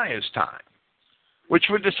Jeremiah's time, which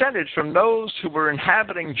were descended from those who were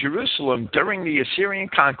inhabiting Jerusalem during the Assyrian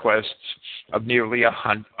conquests of nearly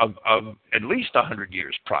at least 100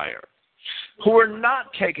 years prior, who were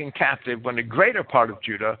not taken captive when the greater part of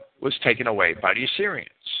Judah was taken away by the Assyrians.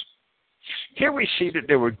 Here we see that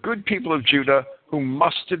there were good people of Judah who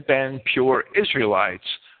must have been pure Israelites,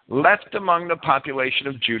 left among the population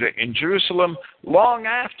of Judah in Jerusalem long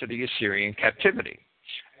after the Assyrian captivity,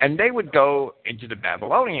 and they would go into the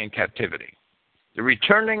Babylonian captivity. The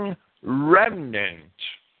returning remnant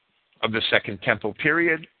of the Second Temple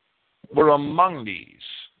period were among these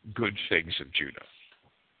good figs of Judah,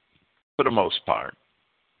 for the most part.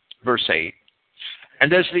 Verse 8,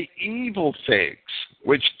 And as the evil figs,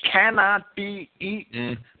 which cannot be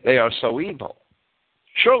eaten, they are so evil.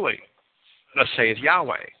 Surely, thus saith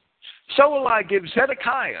Yahweh, so will I give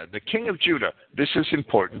Zedekiah, the king of Judah. This is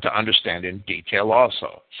important to understand in detail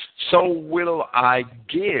also. So will I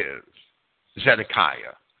give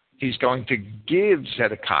Zedekiah. He's going to give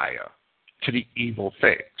Zedekiah to the evil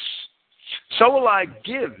figs. So will I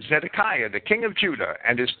give Zedekiah, the king of Judah,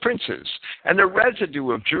 and his princes, and the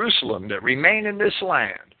residue of Jerusalem that remain in this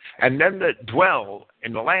land, and them that dwell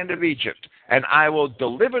in the land of Egypt, and I will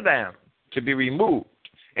deliver them to be removed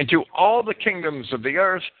into all the kingdoms of the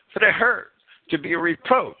earth for their hurt, to be a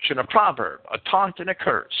reproach and a proverb, a taunt and a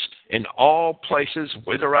curse, in all places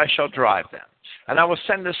whither I shall drive them. And I will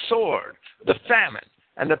send the sword, the famine,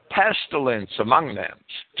 and the pestilence among them,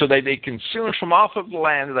 so they be consumed from off of the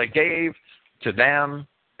land that I gave to them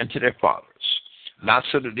and to their fathers. Not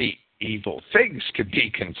so that the evil figs could be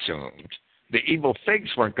consumed. The evil figs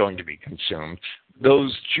weren't going to be consumed.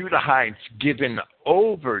 Those Judahites given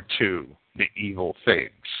over to the evil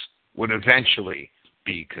figs would eventually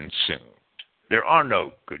be consumed. There are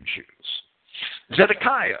no good Jews.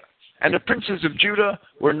 Zedekiah and the princes of Judah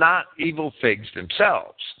were not evil figs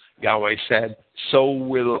themselves. Yahweh said, so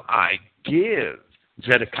will I give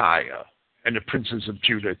Zedekiah and the princes of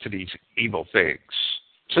Judah to these evil figs.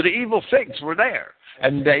 So the evil figs were there,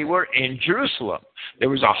 and they were in Jerusalem. There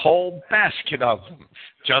was a whole basket of them,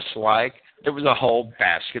 just like there was a whole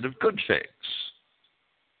basket of good figs.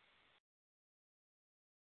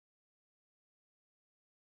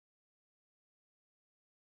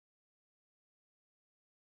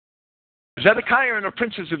 Zedekiah and the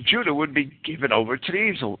princes of Judah would be given over to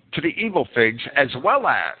the evil figs, as well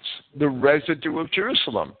as the residue of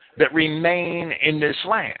Jerusalem that remain in this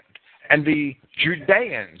land, and the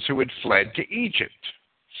Judeans who had fled to Egypt.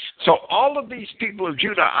 So all of these people of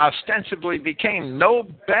Judah ostensibly became no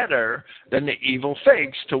better than the evil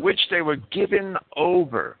figs to which they were given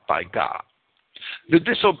over by God. The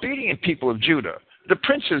disobedient people of Judah the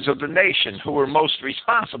princes of the nation who were most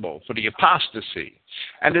responsible for the apostasy,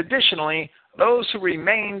 and additionally, those who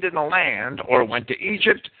remained in the land or went to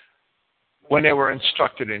Egypt when they were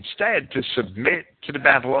instructed instead to submit to the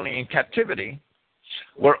Babylonian captivity,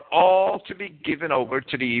 were all to be given over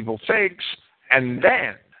to the evil figs and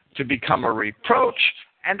then to become a reproach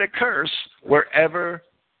and a curse wherever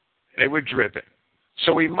they were driven.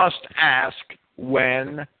 So we must ask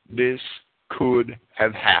when this could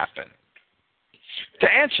have happened. To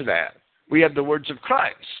answer that, we have the words of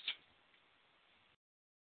Christ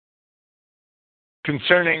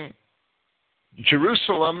concerning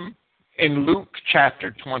Jerusalem in Luke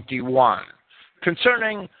chapter 21,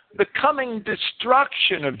 concerning the coming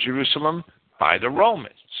destruction of Jerusalem by the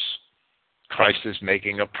Romans. Christ is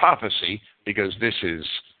making a prophecy because this is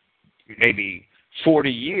maybe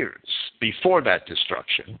 40 years before that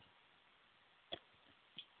destruction.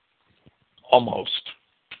 Almost.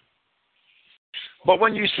 But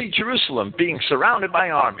when you see Jerusalem being surrounded by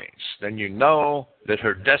armies, then you know that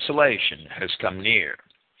her desolation has come near.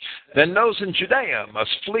 Then those in Judea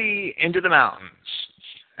must flee into the mountains,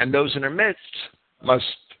 and those in her midst must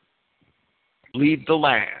leave the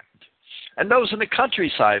land. And those in the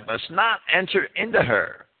countryside must not enter into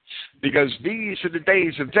her, because these are the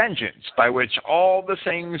days of vengeance by which all the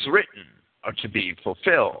things written are to be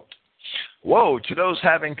fulfilled. Woe to those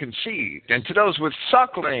having conceived, and to those with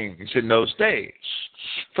sucklings in those days.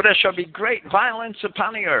 For there shall be great violence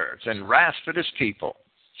upon the earth, and wrath for this people.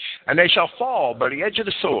 And they shall fall by the edge of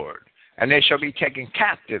the sword, and they shall be taken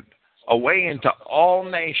captive away into all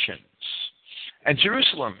nations. And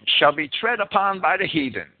Jerusalem shall be tread upon by the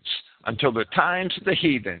heathens, until the times of the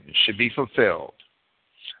heathens should be fulfilled.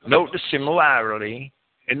 Note the similarity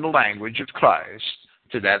in the language of Christ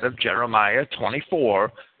to that of Jeremiah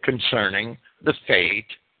 24 concerning the fate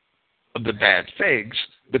of the bad figs,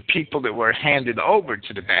 the people that were handed over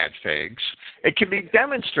to the bad figs. It can be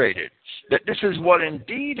demonstrated that this is what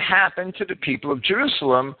indeed happened to the people of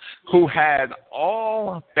Jerusalem, who had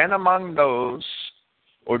all been among those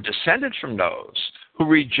or descended from those who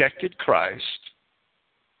rejected Christ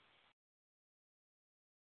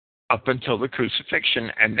up until the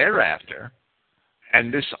crucifixion and thereafter,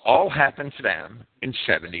 and this all happened to them in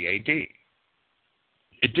 70 A.D.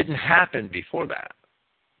 It didn't happen before that.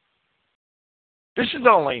 This is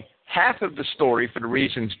only half of the story for the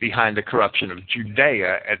reasons behind the corruption of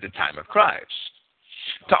Judea at the time of Christ.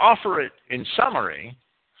 To offer it in summary,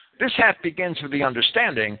 this half begins with the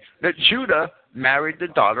understanding that Judah married the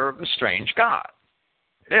daughter of the strange god.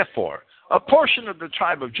 Therefore, a portion of the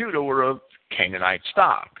tribe of Judah were of Canaanite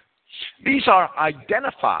stock. These are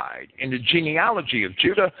identified in the genealogy of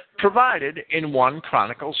Judah provided in 1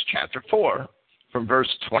 Chronicles chapter 4 from verse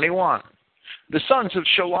 21. The sons of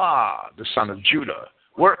Shelah, the son of Judah,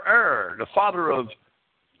 were the father of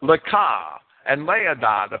Lekah, and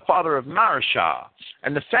Laadah, the father of Marashah,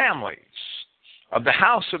 and the families of the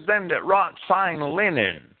house of them that wrought fine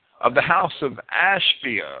linen, of the house of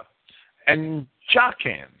Ashbia, and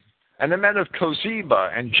Jachin, and the men of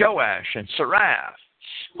Kozeba, and Joash, and Seraph,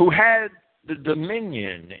 who had the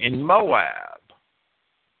dominion in Moab,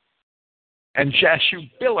 and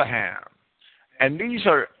Jashubilaham. And these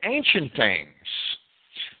are ancient things.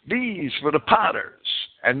 These were the potters,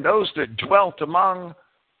 and those that dwelt among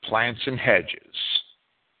plants and hedges.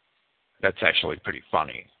 That's actually pretty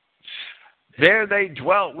funny. There they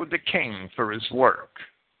dwelt with the king for his work.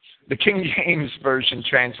 The King James Version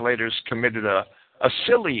translators committed a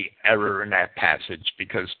silly error in that passage,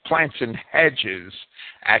 because plants and hedges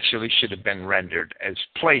actually should have been rendered as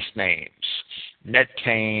place names,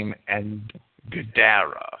 Netame and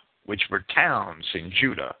Gadara, which were towns in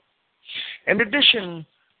Judah. In addition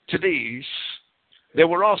to these, there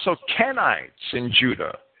were also Kenites in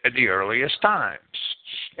Judah at the earliest times.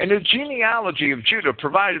 In the genealogy of Judah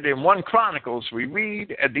provided in 1 Chronicles, we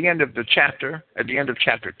read at the end of chapter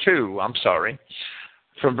 2,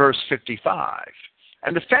 from verse 55.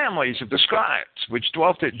 And the families of the scribes which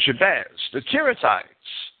dwelt at Jabez, the Tirathites,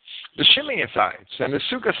 the Shimeathites, and the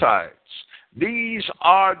Sukathites, these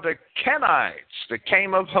are the Kenites that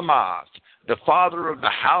came of Hamath, the father of the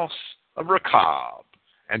house of Rechab.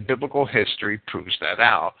 And biblical history proves that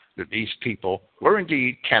out, that these people were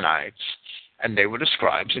indeed Kenites, and they were the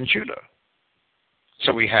scribes in Judah.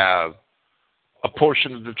 So we have a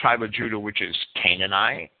portion of the tribe of Judah which is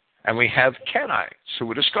Canaanite, and we have Kenites who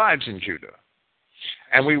were the scribes in Judah.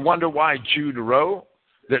 And we wonder why Jude wrote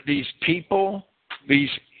that these people, these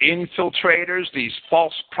infiltrators, these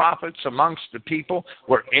false prophets amongst the people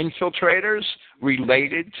were infiltrators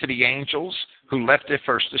related to the angels who left their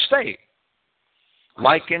first estate,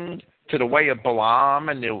 likened to the way of Balaam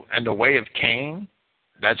and the way of Cain.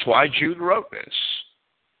 That's why Jude wrote this.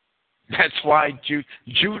 That's why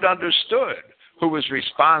Jude understood who was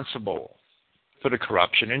responsible for the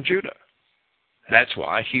corruption in Judah. That's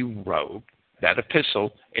why he wrote that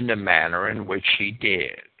epistle in the manner in which he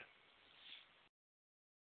did.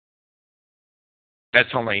 That's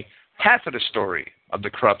only half of the story of the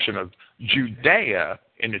corruption of Judea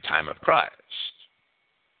in the time of Christ.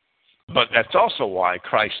 But that's also why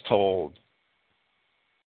Christ told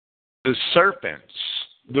the serpents,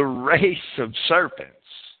 the race of serpents,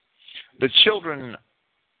 the children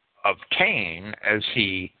of Cain, as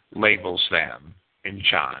he labels them in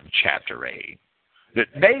John chapter 8, that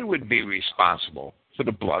they would be responsible for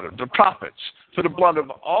the blood of the prophets, for the blood of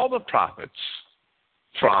all the prophets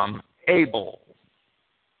from Abel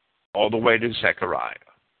all the way to Zechariah.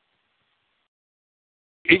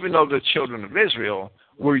 Even though the children of Israel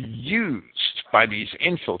were used by these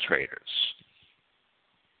infiltrators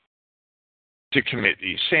to commit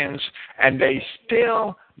these sins, and they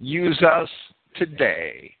still use us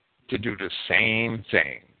today to do the same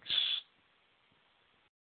things.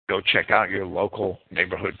 Go check out your local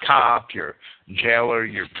neighborhood cop, your jailer,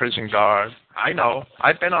 your prison guard. I know.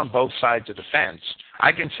 I've been on both sides of the fence.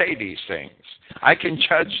 I can say these things. I can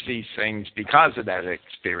judge these things because of that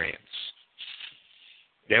experience.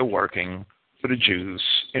 They're working for the Jews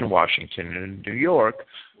in Washington and New York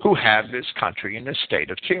who have this country in a state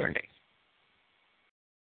of tyranny.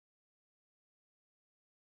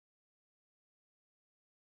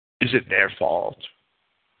 Is it their fault?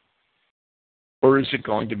 Or is it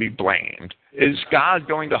going to be blamed? Is God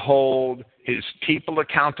going to hold his people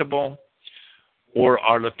accountable? Or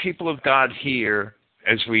are the people of God here,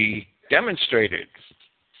 as we demonstrated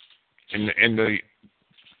in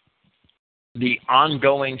the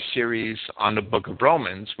ongoing series on the book of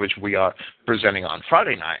Romans, which we are presenting on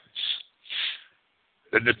Friday nights,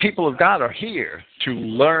 that the people of God are here to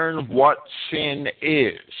learn what sin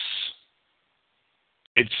is?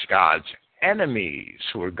 It's God's enemies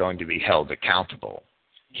who are going to be held accountable.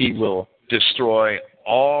 He will destroy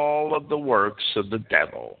all of the works of the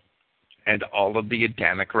devil, and all of the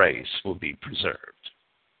Adamic race will be preserved.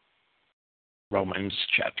 Romans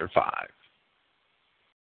chapter 5.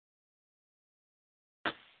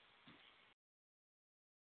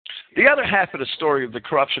 The other half of the story of the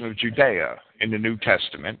corruption of Judea in the New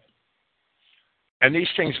Testament, and these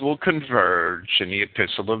things will converge in the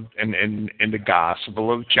epistle of in the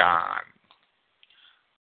Gospel of John,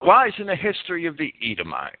 lies in the history of the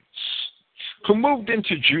Edomites, who moved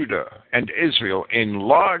into Judah and Israel in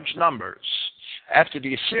large numbers after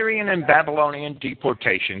the Assyrian and Babylonian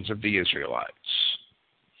deportations of the Israelites.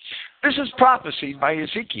 This is prophesied by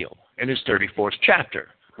Ezekiel in his 34th chapter,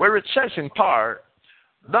 where it says in part,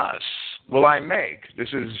 "Thus will I make,"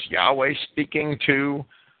 this is Yahweh speaking to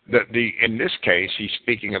in this case, he's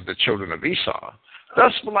speaking of the children of Esau,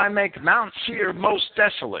 "Thus will I make Mount Seir most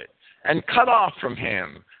desolate, and cut off from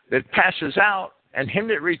him that passes out, and him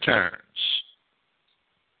that returns.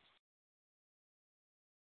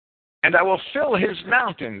 And I will fill his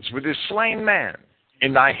mountains with his slain men.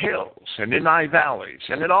 In thy hills, and in thy valleys,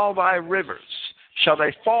 and in all thy rivers shall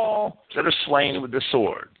they fall that are slain with the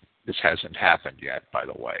sword." This hasn't happened yet, by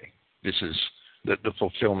the way. This is the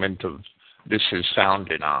fulfillment of this is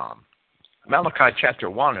found in Malachi chapter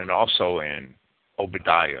 1 and also in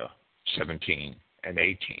Obadiah 17 and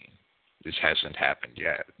 18. This hasn't happened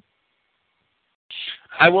yet.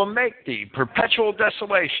 "I will make thee perpetual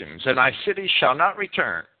desolations, and thy cities shall not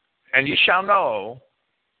return, and ye shall know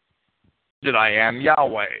that I am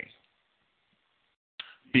Yahweh.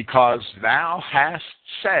 Because thou hast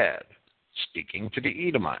said," speaking to the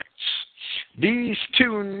Edomites, "these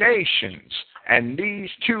two nations and these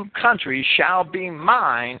two countries shall be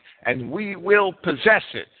mine, and we will possess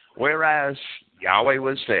it," whereas Yahweh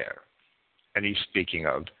was there. And he's speaking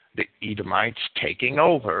of the Edomites taking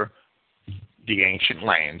over the ancient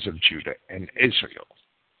lands of Judah and Israel.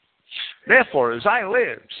 "Therefore, as I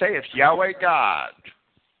live, saith Yahweh God,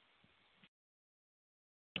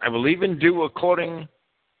 I will even do according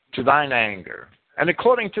to thine anger, and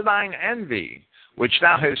according to thine envy, which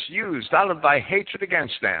thou hast used out of thy hatred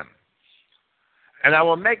against them. And I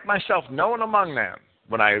will make myself known among them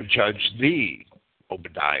when I have judged thee,"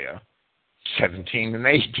 Obadiah 17 and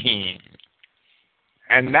 18.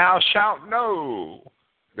 "And thou shalt know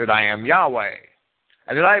that I am Yahweh,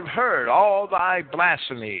 and that I have heard all thy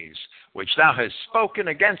blasphemies, which thou hast spoken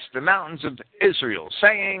against the mountains of Israel,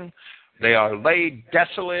 saying, They are laid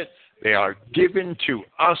desolate, they are given to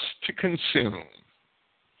us to consume.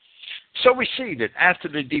 So we see that after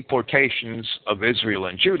the deportations of Israel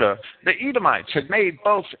and Judah, the Edomites had made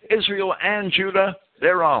both Israel and Judah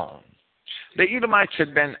their own. The Edomites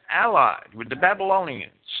had been allied with the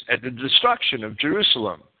Babylonians at the destruction of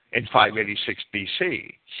Jerusalem in 586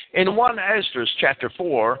 BC. In 1 Esdras chapter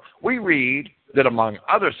 4, we read that among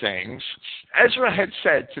other things, Ezra had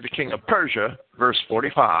said to the king of Persia, verse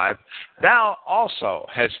 45, "Thou also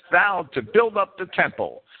hast vowed to build up the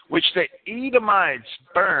temple, which the Edomites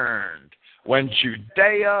burned when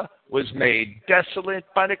Judea was made desolate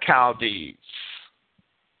by the Chaldees."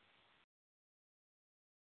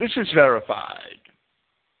 This is verified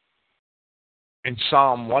in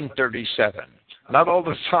Psalm 137. Not all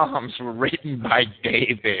the Psalms were written by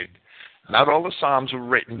David. Not all the Psalms were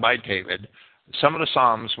written by David. Some of the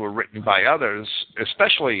Psalms were written by others,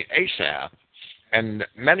 especially Asaph, and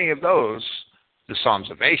many of those, the Psalms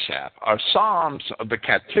of Asaph, are Psalms of the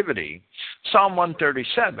captivity. Psalm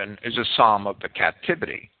 137 is a Psalm of the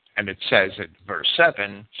captivity, and it says in verse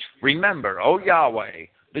 7, "Remember, O Yahweh,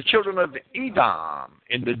 the children of Edom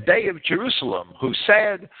in the day of Jerusalem, who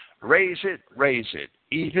said, raise it,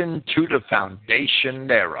 even to the foundation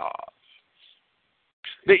thereof."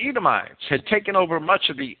 The Edomites had taken over much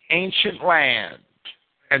of the ancient land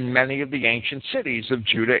and many of the ancient cities of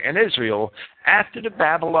Judah and Israel after the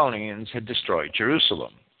Babylonians had destroyed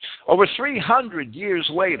Jerusalem. Over 300 years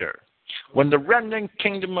later, when the remnant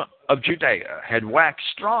kingdom of Judea had waxed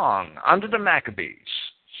strong under the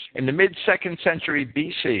Maccabees in the mid-2nd century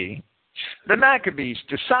BC, the Maccabees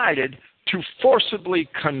decided to forcibly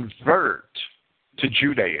convert to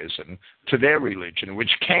Judaism, to their religion,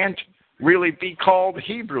 which can't really be called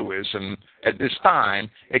Hebrewism at this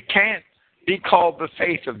time. It can't be called the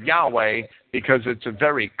faith of Yahweh because it's a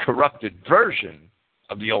very corrupted version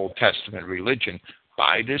of the Old Testament religion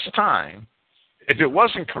by this time. If it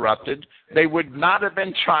wasn't corrupted, they would not have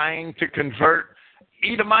been trying to convert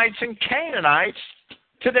Edomites and Canaanites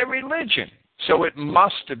to their religion. So it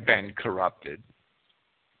must have been corrupted.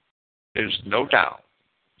 There's no doubt.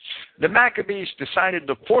 The Maccabees decided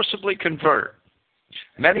to forcibly convert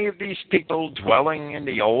many of these people dwelling in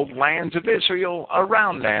the old lands of Israel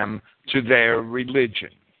around them to their religion.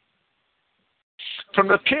 From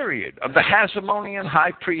the period of the Hasmonean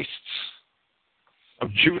high priests of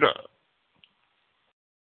Judah,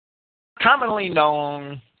 commonly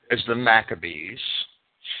known as the Maccabees,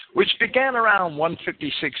 which began around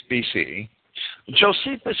 156 BC,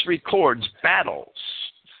 Josephus records battles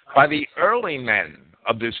by the early men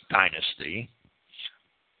of this dynasty,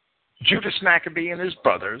 Judas Maccabee and his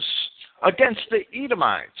brothers, against the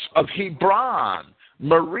Edomites of Hebron,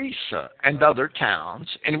 Marisa, and other towns,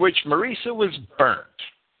 in which Marisa was burnt.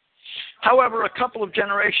 However, a couple of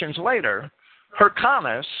generations later,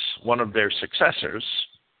 Hyrcanus, one of their successors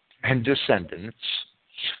and descendants,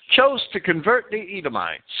 chose to convert the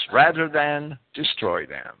Edomites rather than destroy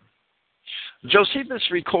them. Josephus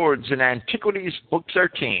records in Antiquities, Book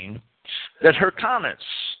 13, that Hyrcanus,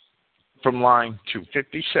 from line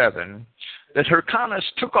 257, that Hyrcanus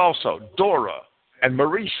took also Dora and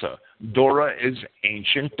Marisa. Dora is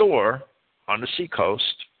ancient Dor on the seacoast.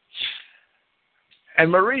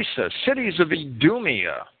 And Marisa, cities of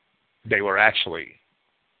Idumea. They were actually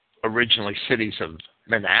originally cities of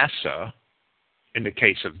Manasseh in the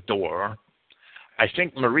case of Dor. I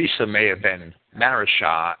think Marisa may have been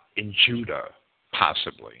Marishah in Judah,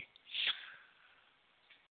 possibly.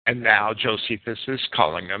 And now Josephus is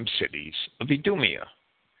calling them cities of Idumea,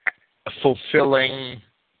 fulfilling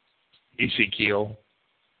Ezekiel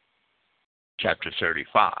chapter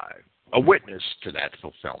 35, a witness to that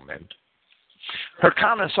fulfillment.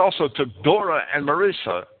 Hyrcanus also took Dora and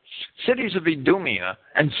Marisa, cities of Idumea,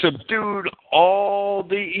 and subdued all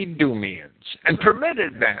the Idumeans, and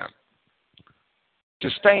permitted them to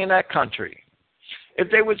stay in that country if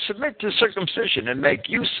they would submit to circumcision and make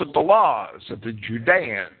use of the laws of the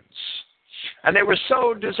Judeans. And they were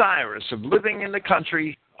so desirous of living in the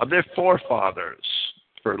country of their forefathers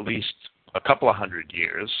for at least a couple of hundred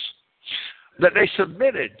years that they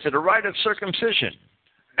submitted to the rite of circumcision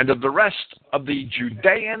and of the rest of the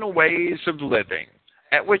Judean ways of living,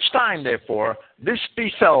 at which time, therefore, this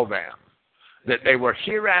befell them, that they were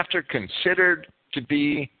hereafter considered to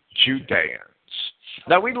be Judeans.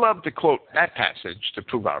 Now, we love to quote that passage to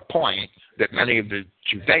prove our point that many of the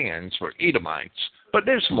Judeans were Edomites, but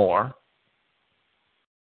there's more.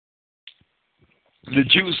 The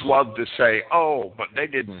Jews love to say, oh, but they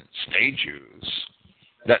didn't stay Jews.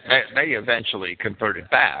 That they eventually converted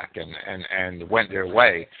back and went their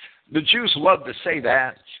way. The Jews love to say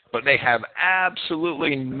that, but they have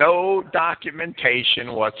absolutely no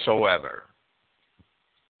documentation whatsoever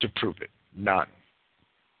to prove it. None.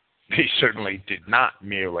 They certainly did not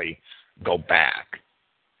merely go back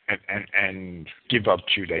and give up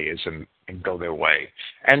Judaism and go their way.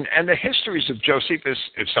 And the histories of Josephus,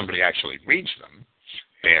 if somebody actually reads them,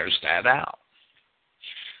 bears that out.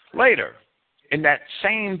 Later, in that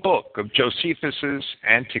same book of Josephus's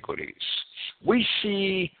Antiquities, we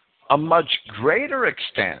see a much greater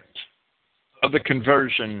extent of the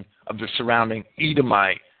conversion of the surrounding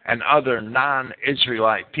Edomite and other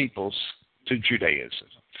non-Israelite peoples to Judaism.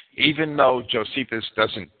 Even though Josephus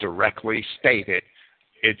doesn't directly state it,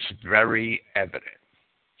 it's very evident.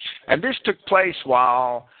 And this took place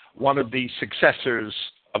while one of the successors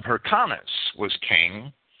of Hyrcanus was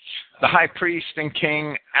king, the high priest and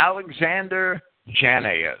king Alexander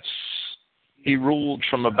Jannaeus. He ruled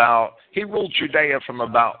Judea from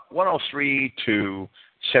about 103 to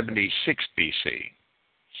 76 BC.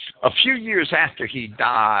 A few years after he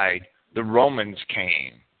died, the Romans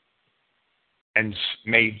came and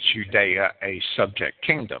made Judea a subject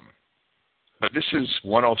kingdom. But this is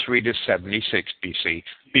 103 to 76 BC,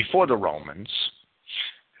 before the Romans.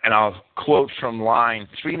 And I'll quote from line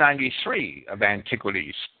 393 of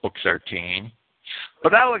Antiquities, Book 13.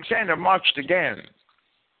 But Alexander marched again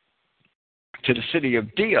to the city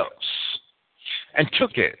of Dios and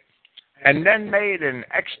took it, and then made an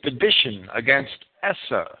expedition against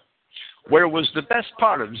Essa, where was the best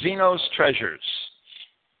part of Zeno's treasures.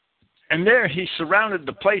 And there he surrounded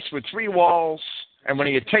the place with 3 walls, and when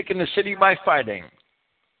he had taken the city by fighting,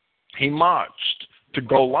 he marched to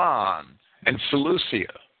Golan and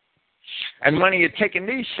Seleucia. And when he had taken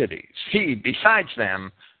these cities, he, besides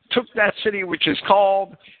them, took that city which is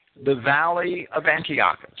called the Valley of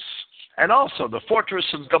Antiochus, and also the fortress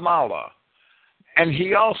of Gamala. And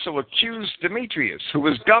he also accused Demetrius, who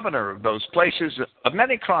was governor of those places, of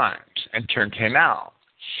many crimes, and turned him out.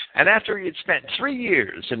 And after he had spent 3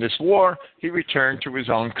 years in this war, he returned to his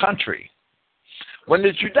own country. When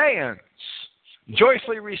the Judeans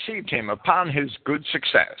joyfully received him upon his good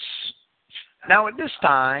success. Now at this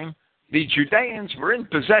time, the Judeans were in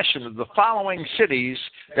possession of the following cities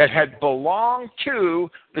that had belonged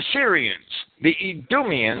to the Syrians, the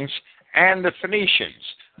Edomians, and the Phoenicians.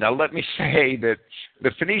 Now let me say that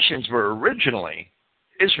the Phoenicians were originally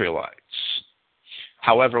Israelites.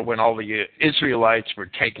 However, when all the Israelites were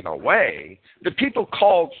taken away, the people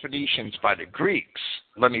called Phoenicians by the Greeks,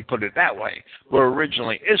 let me put it that way, were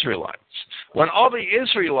originally Israelites. When all the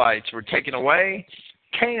Israelites were taken away,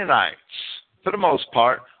 Canaanites, for the most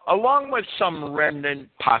part, along with some remnant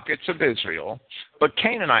pockets of Israel, but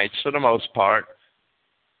Canaanites, for the most part,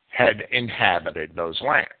 had inhabited those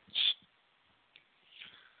lands.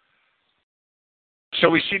 So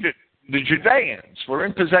we see that the Judeans were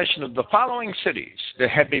in possession of the following cities that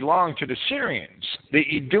had belonged to the Syrians, the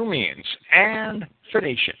Edomians, and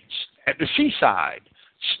Phoenicians. At the seaside,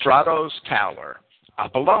 Stratos Tower,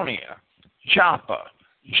 Apollonia, Joppa,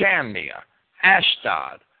 Jamnia,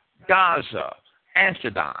 Ashdod, Gaza,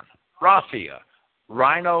 Antidon, Raphia,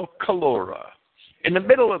 Rhino Calora. In the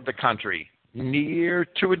middle of the country, near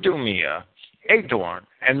to Idumea, Adorn,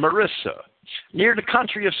 and Marissa, near the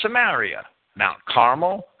country of Samaria, Mount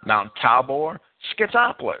Carmel, Mount Tabor,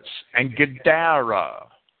 Scythopolis, and Gadara.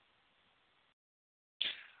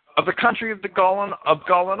 Of the country of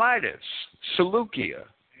Gaulonitis, Seleucia,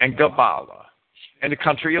 and Gabala. In the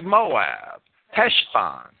country of Moab,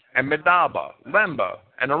 Heshbon, and Medaba, Lemba,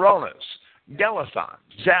 and Aronis, Gelathon,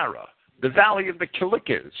 Zara, the valley of the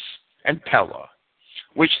Kilikis, and Pella,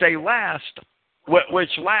 which last,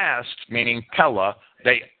 meaning Pella,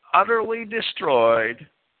 they utterly destroyed,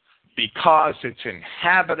 because its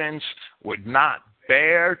inhabitants would not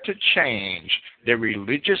bear to change their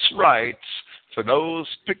religious rites for those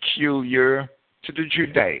peculiar to the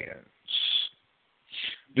Judeans.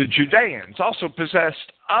 The Judeans also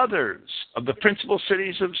possessed others of the principal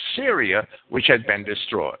cities of Syria which had been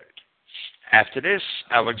destroyed. After this,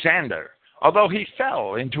 Alexander, although he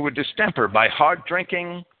fell into a distemper by hard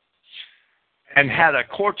drinking, and had a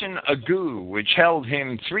quartan ague which held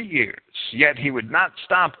him 3 years. Yet he would not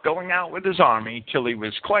stop going out with his army till he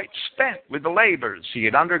was quite spent with the labors he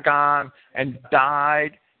had undergone, and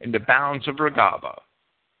died in the bounds of Regaba,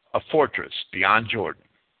 a fortress beyond Jordan.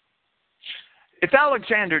 If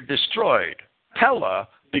Alexander destroyed Pella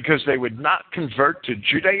because they would not convert to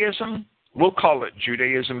Judaism, we'll call it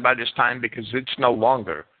Judaism by this time because it's no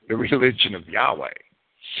longer the religion of Yahweh.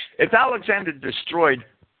 If Alexander destroyed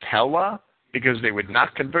Pella because they would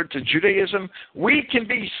not convert to Judaism, we can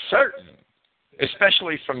be certain,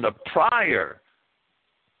 especially from the prior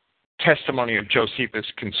testimony of Josephus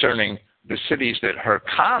concerning the cities that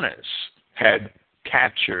Hyrcanus had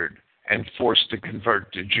captured and forced to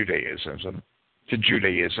convert to Judaism, to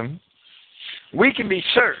Judaism, we can be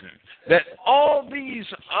certain that all these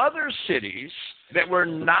other cities that were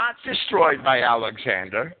not destroyed by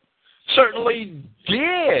Alexander certainly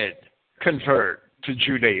did convert to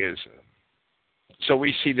Judaism. So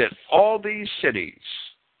we see that all these cities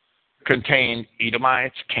contained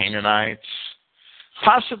Edomites, Canaanites,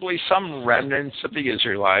 possibly some remnants of the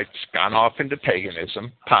Israelites gone off into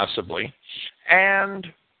paganism, possibly, and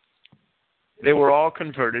they were all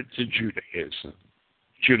converted to Judaism.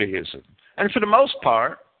 And for the most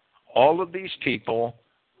part, all of these people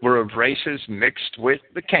were of races mixed with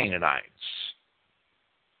the Canaanites,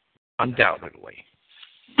 undoubtedly.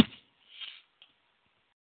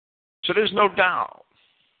 So there's no doubt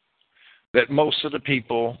that most of the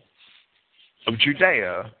people of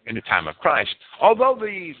Judea in the time of Christ, although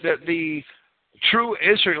the true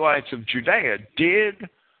Israelites of Judea did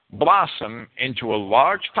blossom into a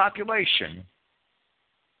large population,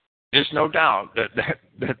 there's no doubt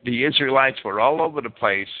that the Israelites were all over the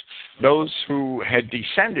place. Those who had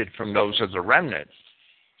descended from those of the remnant,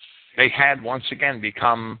 they had once again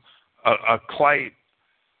become a quite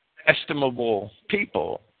estimable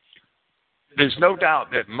people. There's no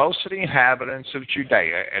doubt that most of the inhabitants of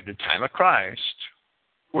Judea at the time of Christ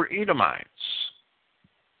were Edomites.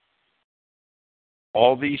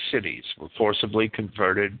 All these cities were forcibly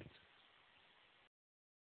converted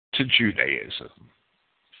to Judaism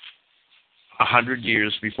 100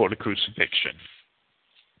 years before the crucifixion.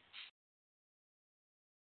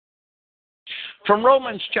 From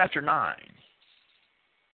Romans chapter 9,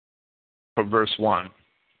 from verse 1,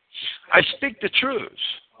 I speak the truth.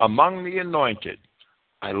 Among the anointed,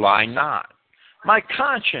 I lie not. My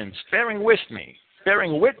conscience bearing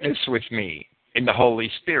witness with me in the Holy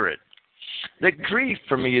Spirit, that grief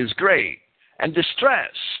for me is great, and distress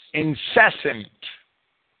incessant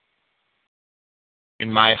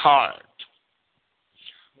in my heart.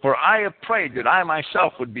 For I have prayed that I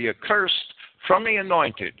myself would be accursed from the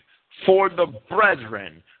anointed for the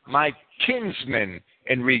brethren, my kinsmen,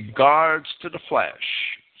 in regards to the flesh,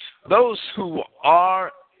 those who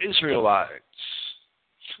are Israelites,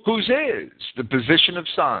 whose is the position of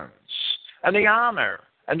sons, and the honor,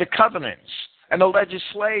 and the covenants, and the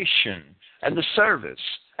legislation, and the service,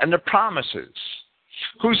 and the promises,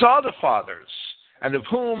 whose are the fathers, and of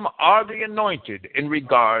whom are the anointed in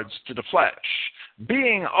regards to the flesh,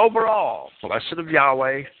 being over all blessed of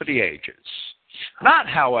Yahweh for the ages. Not,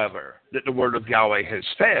 however, that the word of Yahweh has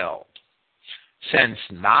failed, since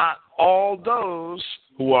not all those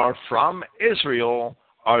who are from Israel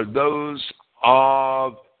are those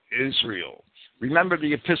of Israel. Remember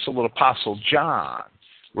the epistle of the Apostle John,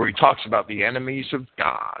 where he talks about the enemies of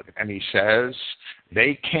God, and he says,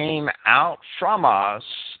 they came out from us,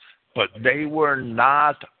 but they were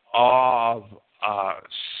not of us.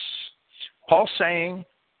 Paul's saying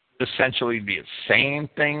essentially the same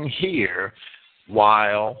thing here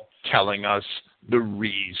while telling us the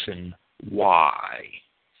reason why.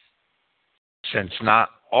 Since not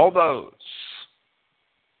all those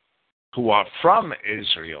who are from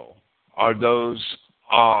Israel are those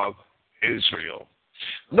of Israel,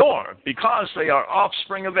 nor, because they are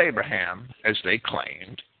offspring of Abraham, as they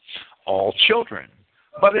claimed, all children,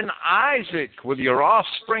 but in Isaac will your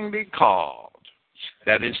offspring be called.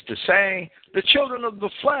 That is to say, the children of the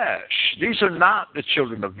flesh. These are not the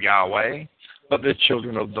children of Yahweh, but the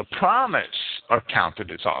children of the promise are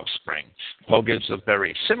counted as offspring. Paul gives a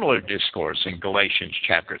very similar discourse in Galatians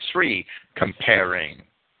chapter 3, comparing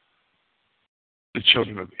the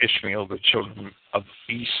children of Ishmael, the children of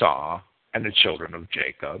Esau, and the children of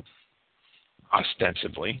Jacob.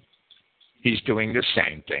 Ostensibly, he's doing the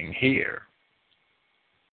same thing here.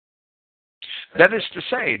 That is to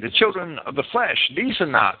say, the children of the flesh, these are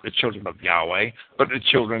not the children of Yahweh, but the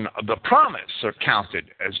children of the promise are counted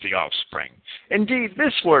as the offspring. Indeed,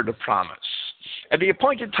 this word of promise, at the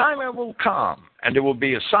appointed time it will come, and there will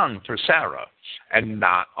be a son for Sarah. And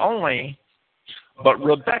not only, but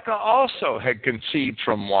Rebekah also had conceived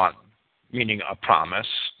from one, meaning a promise,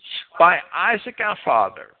 by Isaac our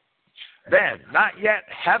father. Then, not yet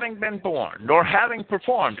having been born, nor having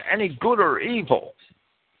performed any good or evil,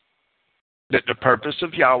 that the purpose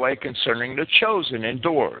of Yahweh concerning the chosen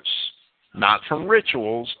endures, not from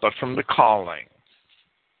rituals, but from the calling.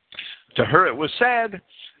 To her it was said,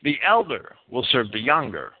 the elder will serve the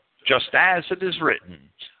younger, just as it is written,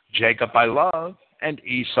 Jacob I love, and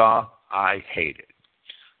Esau I hated.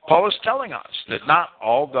 Paul is telling us that not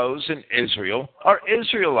all those in Israel are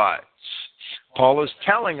Israelites. Paul is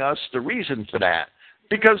telling us the reason for that,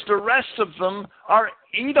 because the rest of them are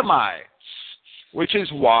Edomites. which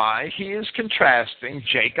is why he is contrasting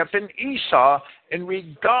Jacob and Esau in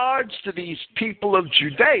regards to these people of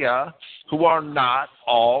Judea who are not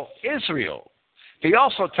all Israel. He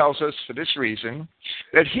also tells us for this reason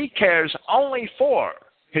that he cares only for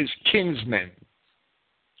his kinsmen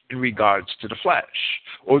in regards to the flesh,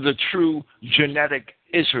 or the true genetic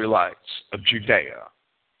Israelites of Judea.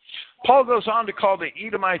 Paul goes on to call the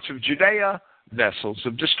Edomites of Judea vessels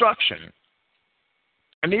of destruction,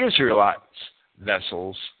 and the Israelites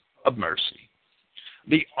vessels of mercy.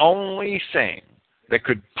 The only thing that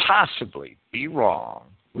could possibly be wrong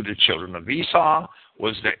with the children of Esau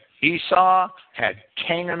was that Esau had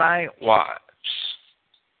Canaanite wives.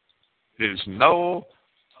 There's no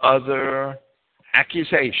other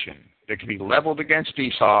accusation that can be leveled against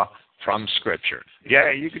Esau from Scripture.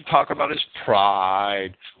 Yeah, you could talk about his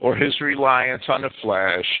pride or his reliance on the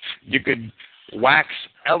flesh. You could wax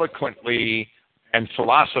eloquently and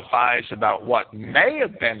philosophize about what may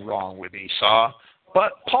have been wrong with Esau,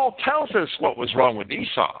 but Paul tells us what was wrong with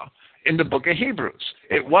Esau in the book of Hebrews.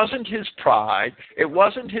 It wasn't his pride. It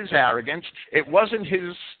wasn't his arrogance. It wasn't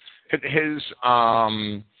his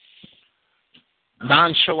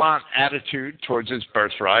nonchalant attitude towards his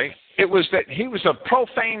birthright. It was that he was a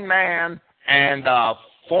profane man and a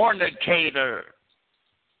fornicator.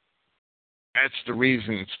 That's the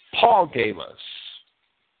reasons Paul gave us.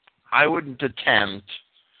 I wouldn't attempt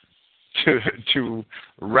to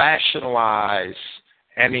rationalize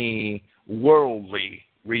any worldly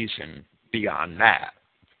reason beyond that.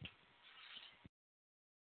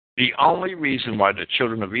 The only reason why the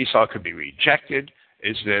children of Esau could be rejected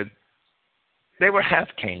is that they were half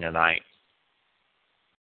Canaanite.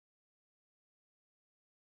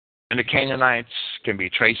 And the Canaanites can be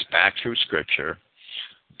traced back through Scripture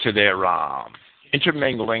to their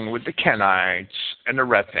intermingling with the Kenites and the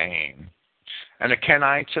Rephaim. And the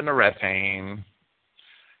Kenites and the Rephaim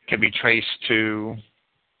can be traced to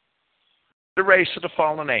the race of the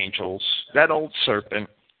fallen angels, that old serpent,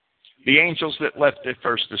 the angels that left their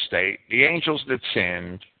first estate, the angels that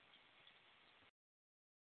sinned,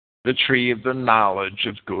 the tree of the knowledge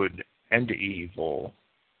of good and evil.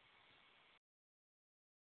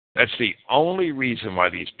 That's the only reason why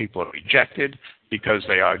these people are rejected, because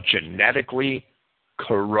they are genetically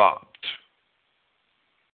corrupt.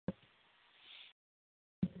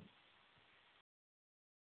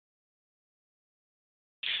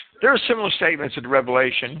 There are similar statements in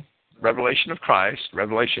Revelation of Christ,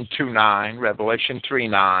 Revelation 2:9, Revelation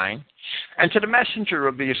 3:9, and to the messenger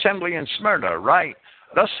of the assembly in Smyrna, write,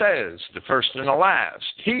 thus says the first and the last,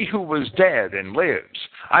 he who was dead and lives.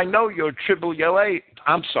 I know your tribulation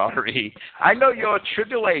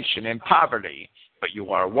and poverty, but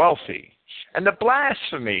you are wealthy. And the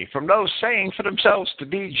blasphemy from those saying for themselves to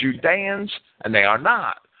be Judeans, and they are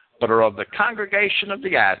not, but are of the congregation of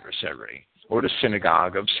the adversary, or the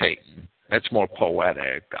synagogue of Satan. That's more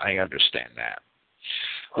poetic. I understand that.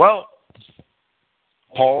 Well,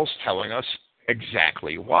 Paul's telling us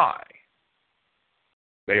exactly why.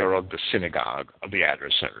 They are of the synagogue of the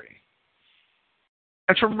adversary.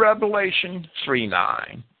 And from Revelation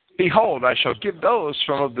 3:9, behold, I shall give those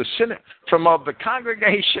from of the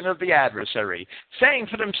congregation of the adversary, saying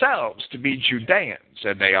for themselves to be Judeans,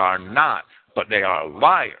 and they are not, but they are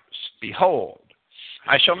liars. Behold,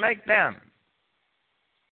 I shall make them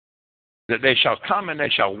that they shall come and they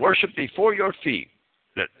shall worship before your feet,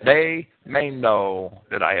 that they may know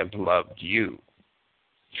that I have loved you.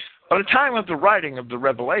 By the time of the writing of the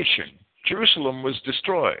Revelation, Jerusalem was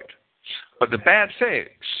destroyed, but the bad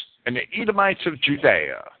figs and the Edomites of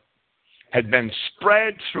Judea had been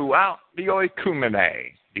spread throughout the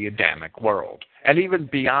oikumene, the Adamic world, and even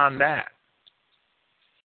beyond that,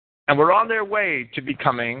 and were on their way to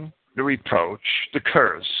becoming the reproach, the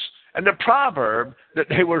curse, and the proverb that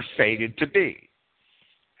they were fated to be.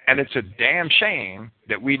 And it's a damn shame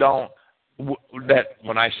that that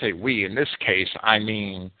when I say we, in this case, I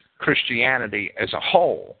mean Christianity as a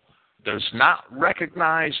whole, does not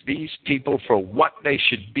recognize these people for what they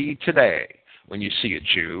should be today. When you see a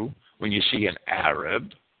Jew, when you see an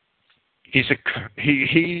Arab, he is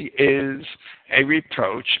a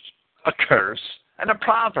reproach, a curse, and a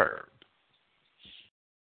proverb.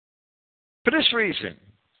 For this reason,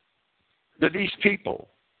 that these people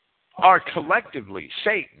are collectively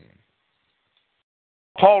Satan.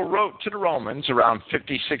 Paul wrote to the Romans around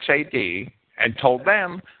 56 A.D. and told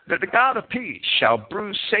them that the God of peace shall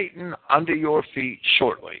bruise Satan under your feet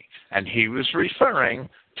shortly. And he was referring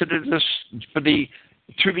to the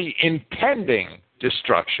impending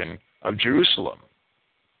destruction of Jerusalem.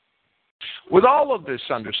 With all of this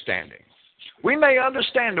understanding, we may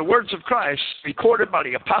understand the words of Christ recorded by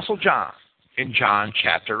the Apostle John in John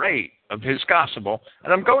chapter 8 of his gospel,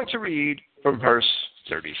 and I'm going to read from verse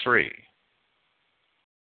 33.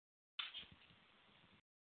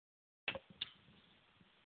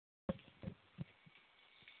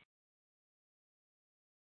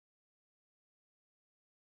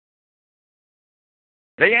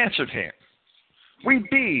 They answered him, "We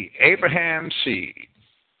be Abraham's seed,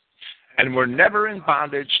 and were never in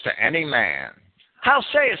bondage to any man. How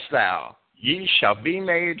sayest thou, ye shall be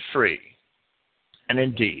made free?" And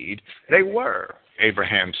indeed, they were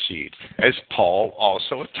Abraham's seed, as Paul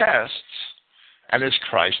also attests, and as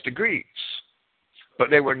Christ agrees.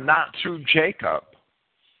 But they were not through Jacob,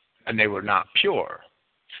 and they were not pure.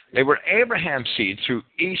 They were Abraham's seed through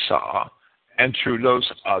Esau and through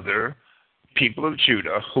those other people of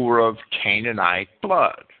Judah who were of Canaanite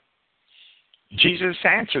blood. Jesus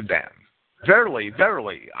answered them, "Verily,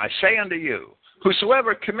 verily, I say unto you,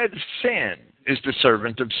 whosoever committeth sin is the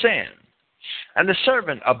servant of sin. And the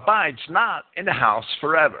servant abides not in the house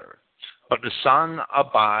forever, but the Son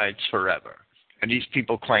abides forever." And these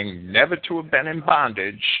people claim never to have been in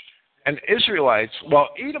bondage. And Israelites,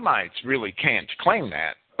 well, Edomites really can't claim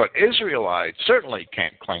that, but Israelites certainly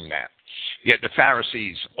can't claim that. Yet the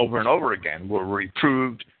Pharisees over and over again were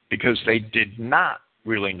reproved because they did not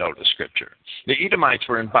really know the Scripture. The Edomites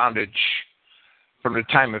were in bondage from the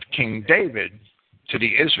time of King David to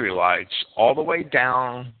the Israelites all the way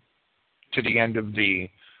down to the end of the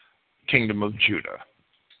kingdom of Judah,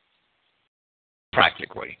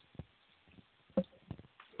 practically.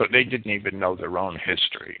 But they didn't even know their own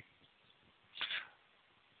history.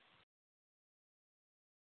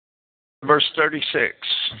 Verse 36,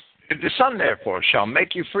 "If the Son therefore shall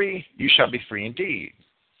make you free, you shall be free indeed.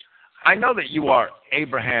 I know that you are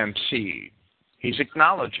Abraham's seed." He's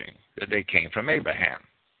acknowledging that they came from Abraham.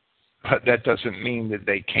 But that doesn't mean that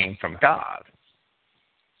they came from God,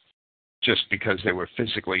 just because they were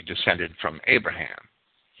physically descended from Abraham.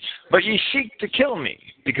 "But ye seek to kill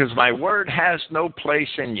me, because my word has no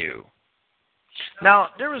place in you."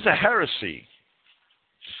 Now, there is a heresy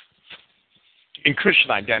in Christian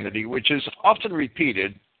identity, which is often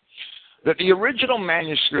repeated, that the original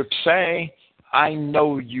manuscripts say, "I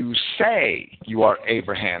know you say you are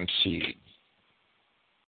Abraham's seed."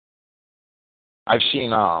 I've seen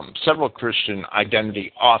several Christian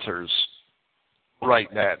identity authors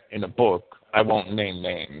write that in a book. I won't name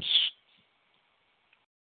names.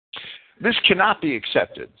 This cannot be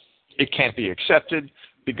accepted. It can't be accepted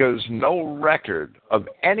because no record of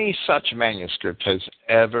any such manuscript has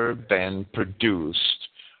ever been produced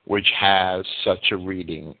which has such a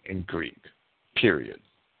reading in Greek, period.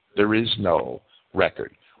 There is no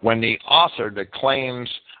record. When the author that claims,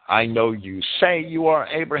 "I know you say you are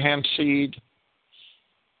Abraham's seed,"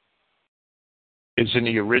 is in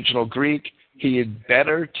the original Greek, he had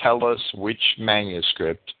better tell us which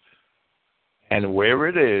manuscript and where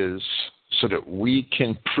it is so that we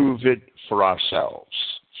can prove it for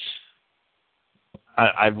ourselves.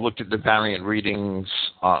 I've looked at the variant readings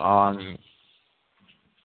on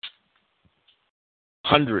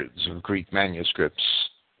hundreds of Greek manuscripts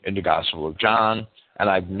in the Gospel of John, and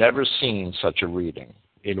I've never seen such a reading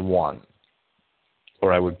in one,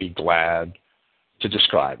 or I would be glad to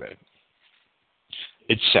describe it.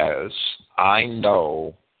 It says, "I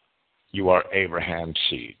know you are Abraham's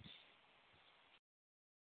seed.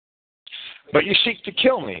 But you seek to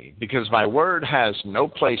kill me, because my word has no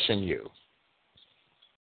place in you."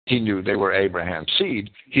 He knew they were Abraham's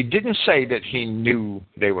seed. He didn't say that he knew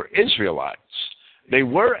they were Israelites. They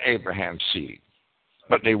were Abraham's seed,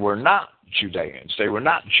 but they were not Judeans. They were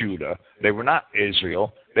not Judah. They were not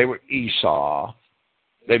Israel. They were Esau.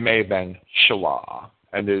 They may have been Shelah,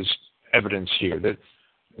 and there's evidence here that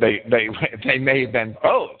they may have been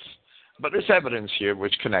both. But there's evidence here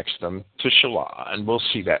which connects them to Shelah, and we'll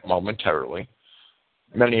see that momentarily.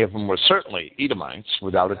 Many of them were certainly Edomites,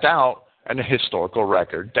 without a doubt, and the historical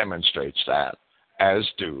record demonstrates that, as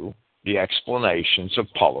do the explanations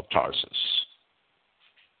of Paul of Tarsus.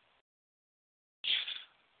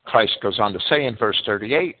 Christ goes on to say in verse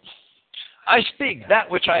 38, "I speak that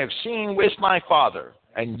which I have seen with my Father,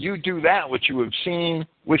 and you do that which you have seen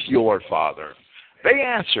with your father." They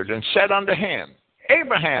answered and said unto him,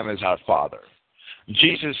 "Abraham is our father."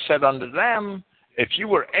 Jesus said unto them, "If you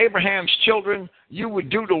were Abraham's children, you would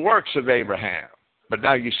do the works of Abraham. But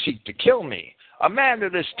now you seek to kill me, a man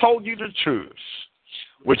that has told you the truth,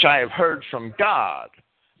 which I have heard from God.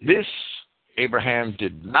 This Abraham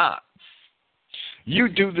did not. You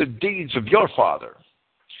do the deeds of your father."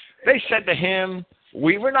 They said to him,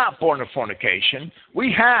 "We were not born of fornication.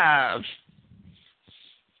 We have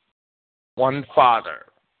one Father,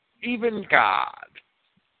 even God."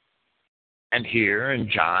 And here in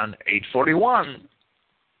John 8:41,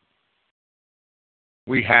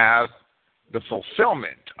 we have the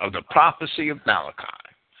fulfillment of the prophecy of Malachi,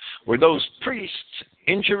 where those priests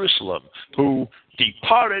in Jerusalem who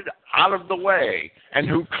departed out of the way and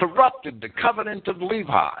who corrupted the covenant of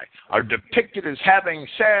Levi are depicted as having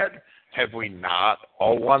said, "Have we not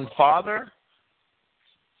all one Father?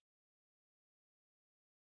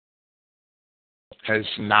 Has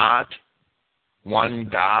not one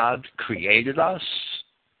God created us?"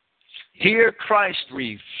 Here Christ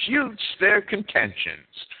refutes their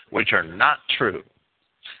contentions, which are not true.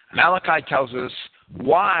 Malachi tells us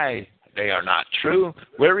why they are not true,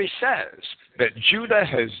 where he says that Judah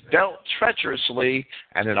has dealt treacherously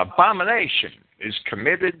and an abomination is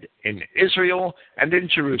committed in Israel and in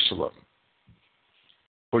Jerusalem.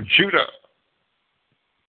 For Judah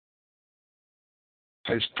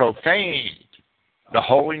has profaned the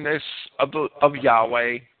holiness of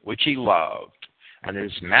Yahweh, which he loved, and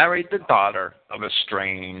has married the daughter of a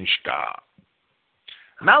strange God.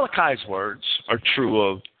 Malachi's words are true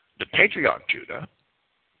of the patriarch Judah.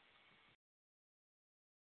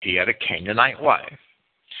 He had a Canaanite wife.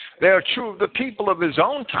 They are true of the people of his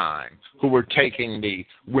own time who were taking the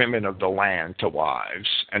women of the land to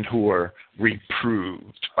wives and who were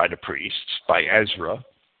reproved by the priests, by Ezra,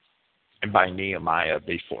 and by Nehemiah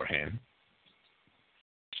before him.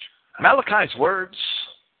 Malachi's words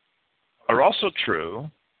are also true,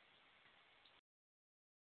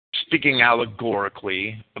 speaking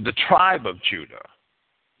allegorically of the tribe of Judah,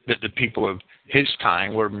 that the people of his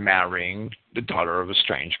time were marrying the daughter of a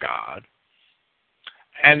strange god.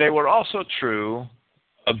 And they were also true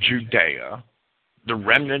of Judea, the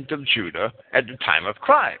remnant of Judah at the time of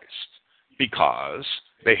Christ, because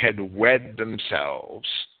they had wed themselves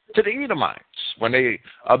to the Edomites when they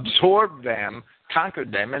absorbed them,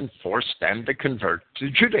 conquered them, and forced them to convert to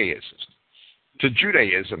Judaism.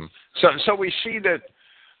 So we see that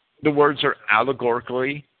the words are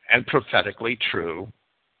allegorically and prophetically true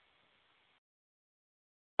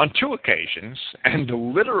on two occasions, and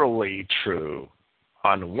literally true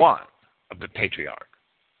on one of the patriarch.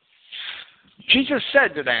 Jesus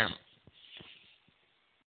said to them,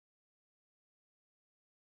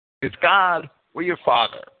 "If God were your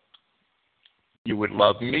Father, you would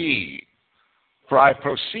love me, for I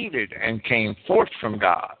proceeded and came forth from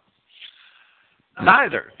God.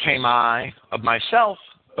 Neither came I of myself,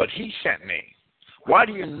 but he sent me. Why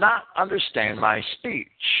do you not understand my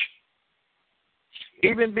speech?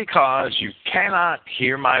 Even because you cannot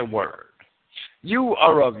hear my word. You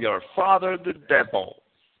are of your father the devil,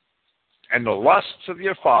 and the lusts of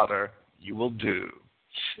your father you will do.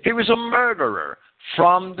 He was a murderer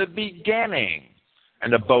from the beginning,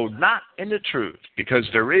 and abode not in the truth, because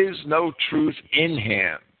there is no truth in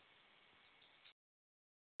him."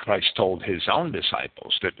 Christ told his own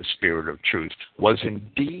disciples that the Spirit of truth was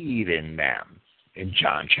indeed in them in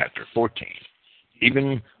John chapter 14.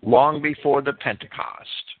 Even long before the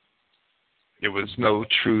Pentecost, there was no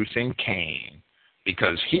truth in Cain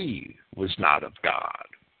because he was not of God.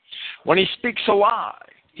 When he speaks a lie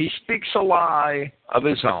of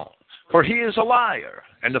his own, for he is a liar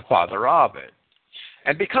and the father of it.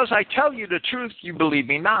 And because I tell you the truth, you believe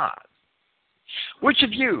me not. Which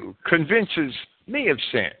of you convinces me of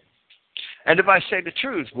sin? And if I say the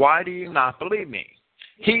truth, why do you not believe me?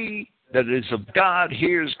 He that is of God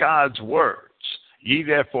hears God's words. Ye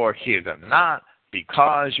therefore hear them not,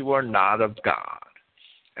 because you are not of God.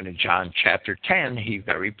 And in John chapter 10, he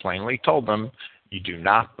very plainly told them, you do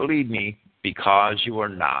not believe me because you are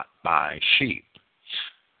not my sheep.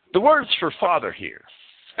 The words for father here,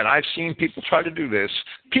 and I've seen people try to do this,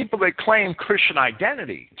 people that claim Christian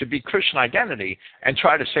identity to be Christian identity and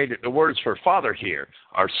try to say that the words for father here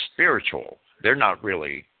are spiritual. They're not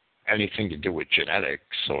really anything to do with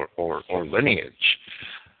genetics or lineage.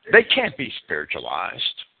 They can't be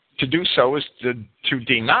spiritualized. To do so is to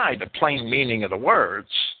deny the plain meaning of the words,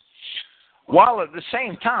 while at the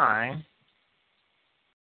same time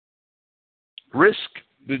risk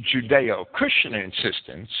the Judeo-Christian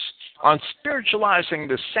insistence on spiritualizing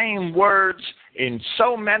the same words in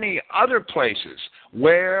so many other places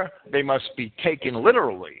where they must be taken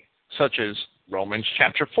literally, such as Romans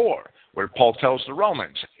chapter 4, where Paul tells the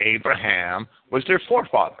Romans, Abraham was their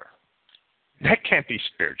forefather. That can't be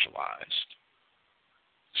spiritualized.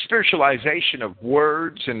 Spiritualization of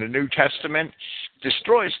words in the New Testament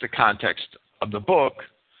destroys the context of the book,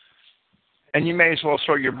 and you may as well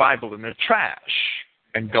throw your Bible in the trash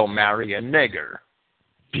and go marry a nigger,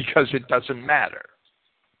 because it doesn't matter.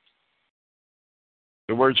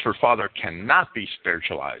 The words for father cannot be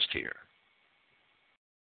spiritualized here.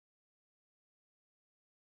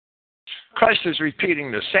 Christ is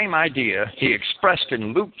repeating the same idea he expressed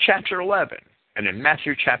in Luke chapter 11 and in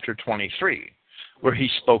Matthew chapter 23, where he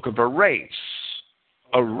spoke of a race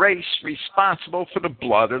responsible for the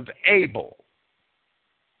blood of Abel.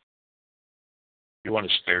 You want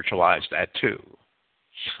to spiritualize that too.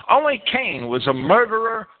 Only Cain was a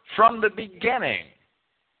murderer from the beginning.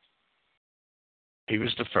 He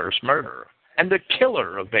was the first murderer and the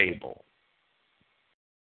killer of Abel.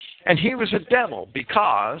 And he was a devil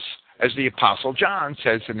because, as the Apostle John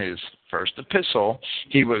says in his first epistle,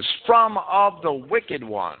 he was from of the wicked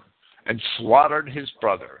one and slaughtered his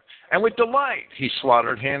brother. And with delight he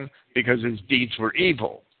slaughtered him because his deeds were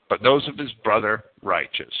evil, but those of his brother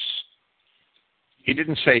righteous. He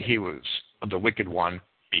didn't say he was of the wicked one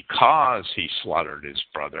because he slaughtered his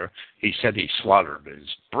brother. He said he slaughtered his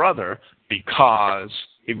brother because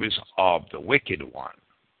he was of the wicked one.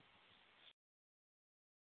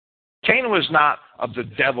 Cain was not of the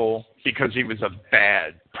devil because he was a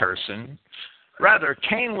bad person. Rather,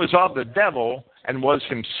 Cain was of the devil and was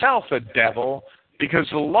himself a devil because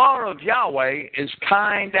the law of Yahweh is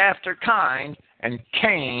kind after kind, and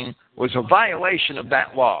Cain was a violation of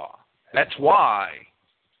that law. That's why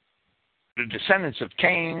the descendants of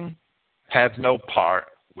Cain have no part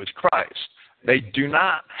with Christ. They do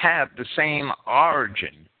not have the same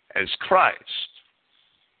origin as Christ.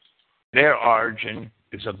 Their origin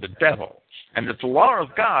is of the devil. And if the law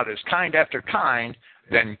of God is kind after kind,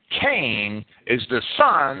 then Cain is the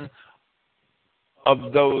son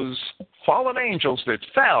of those fallen angels that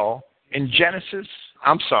fell in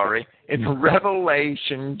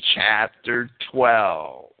Revelation chapter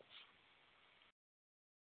 12.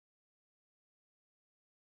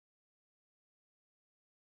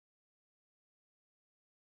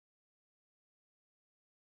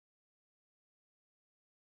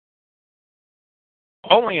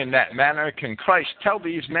 Only in that manner can Christ tell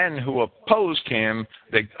these men who opposed him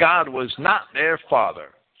that God was not their father,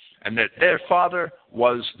 and that their father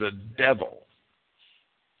was the devil.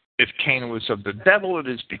 If Cain was of the devil, it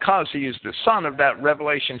is because he is the son of that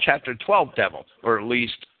Revelation chapter 12 devil, or at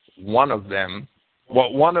least one of them,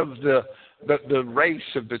 one of the race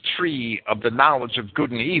of the tree of the knowledge of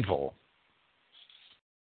good and evil,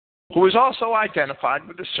 who is also identified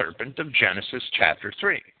with the serpent of Genesis chapter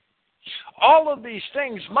 3. All of these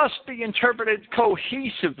things must be interpreted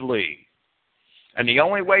cohesively. And the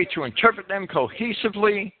only way to interpret them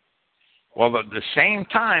cohesively, while at the same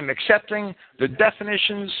time accepting the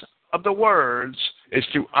definitions of the words, is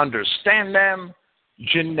to understand them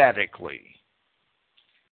genetically.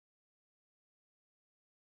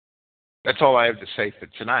 That's all I have to say for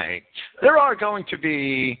tonight. There are going to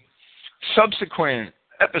be subsequent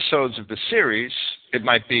episodes of the series. It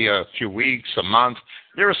might be a few weeks, a month.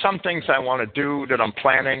 There are some things I want to do that I'm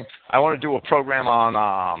planning. I want to do a program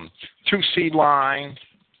on Two-Seedline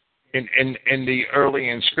in the early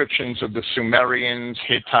inscriptions of the Sumerians,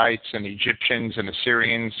 Hittites, and Egyptians, and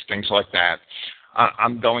Assyrians, things like that.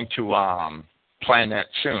 I'm going to plan that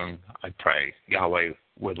soon, I pray, Yahweh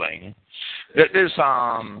willing. There's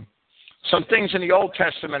some things in the Old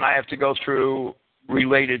Testament I have to go through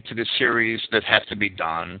related to the series that have to be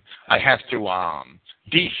done. I have to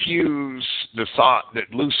defuse the thought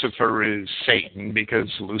that Lucifer is Satan, because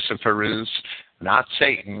Lucifer is not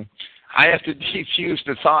Satan. I have to defuse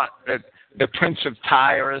the thought that the Prince of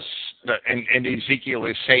Tyrus and Ezekiel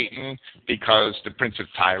is Satan, because the Prince of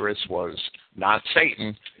Tyrus was not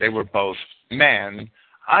Satan. They were both men.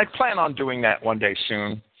 I plan on doing that one day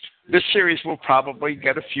soon. This series will probably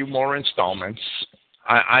get a few more installments.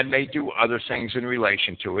 I may do other things in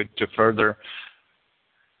relation to it to further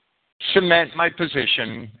cement my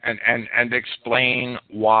position and explain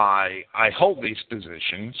why I hold these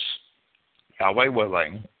positions, Yahweh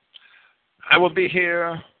willing. I will be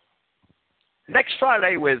here next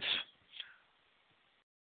Friday with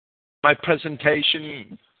my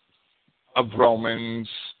presentation of Romans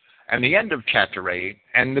and the end of chapter 8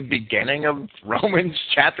 and the beginning of Romans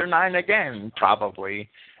chapter 9 again, probably.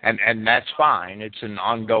 And that's fine. It's an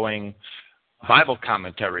ongoing Bible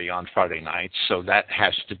commentary on Friday nights, so that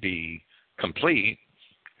has to be complete.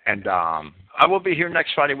 And I will be here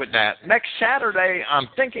next Friday with that. Next Saturday, I'm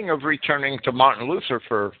thinking of returning to Martin Luther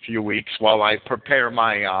for a few weeks while I prepare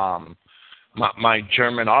my my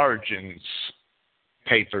German origins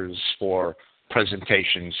papers for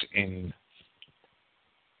presentations in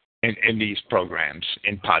these programs,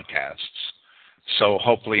 in podcasts. So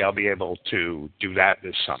hopefully I'll be able to do that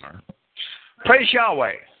this summer. Praise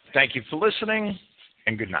Yahweh. Thank you for listening,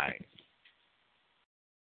 and good night.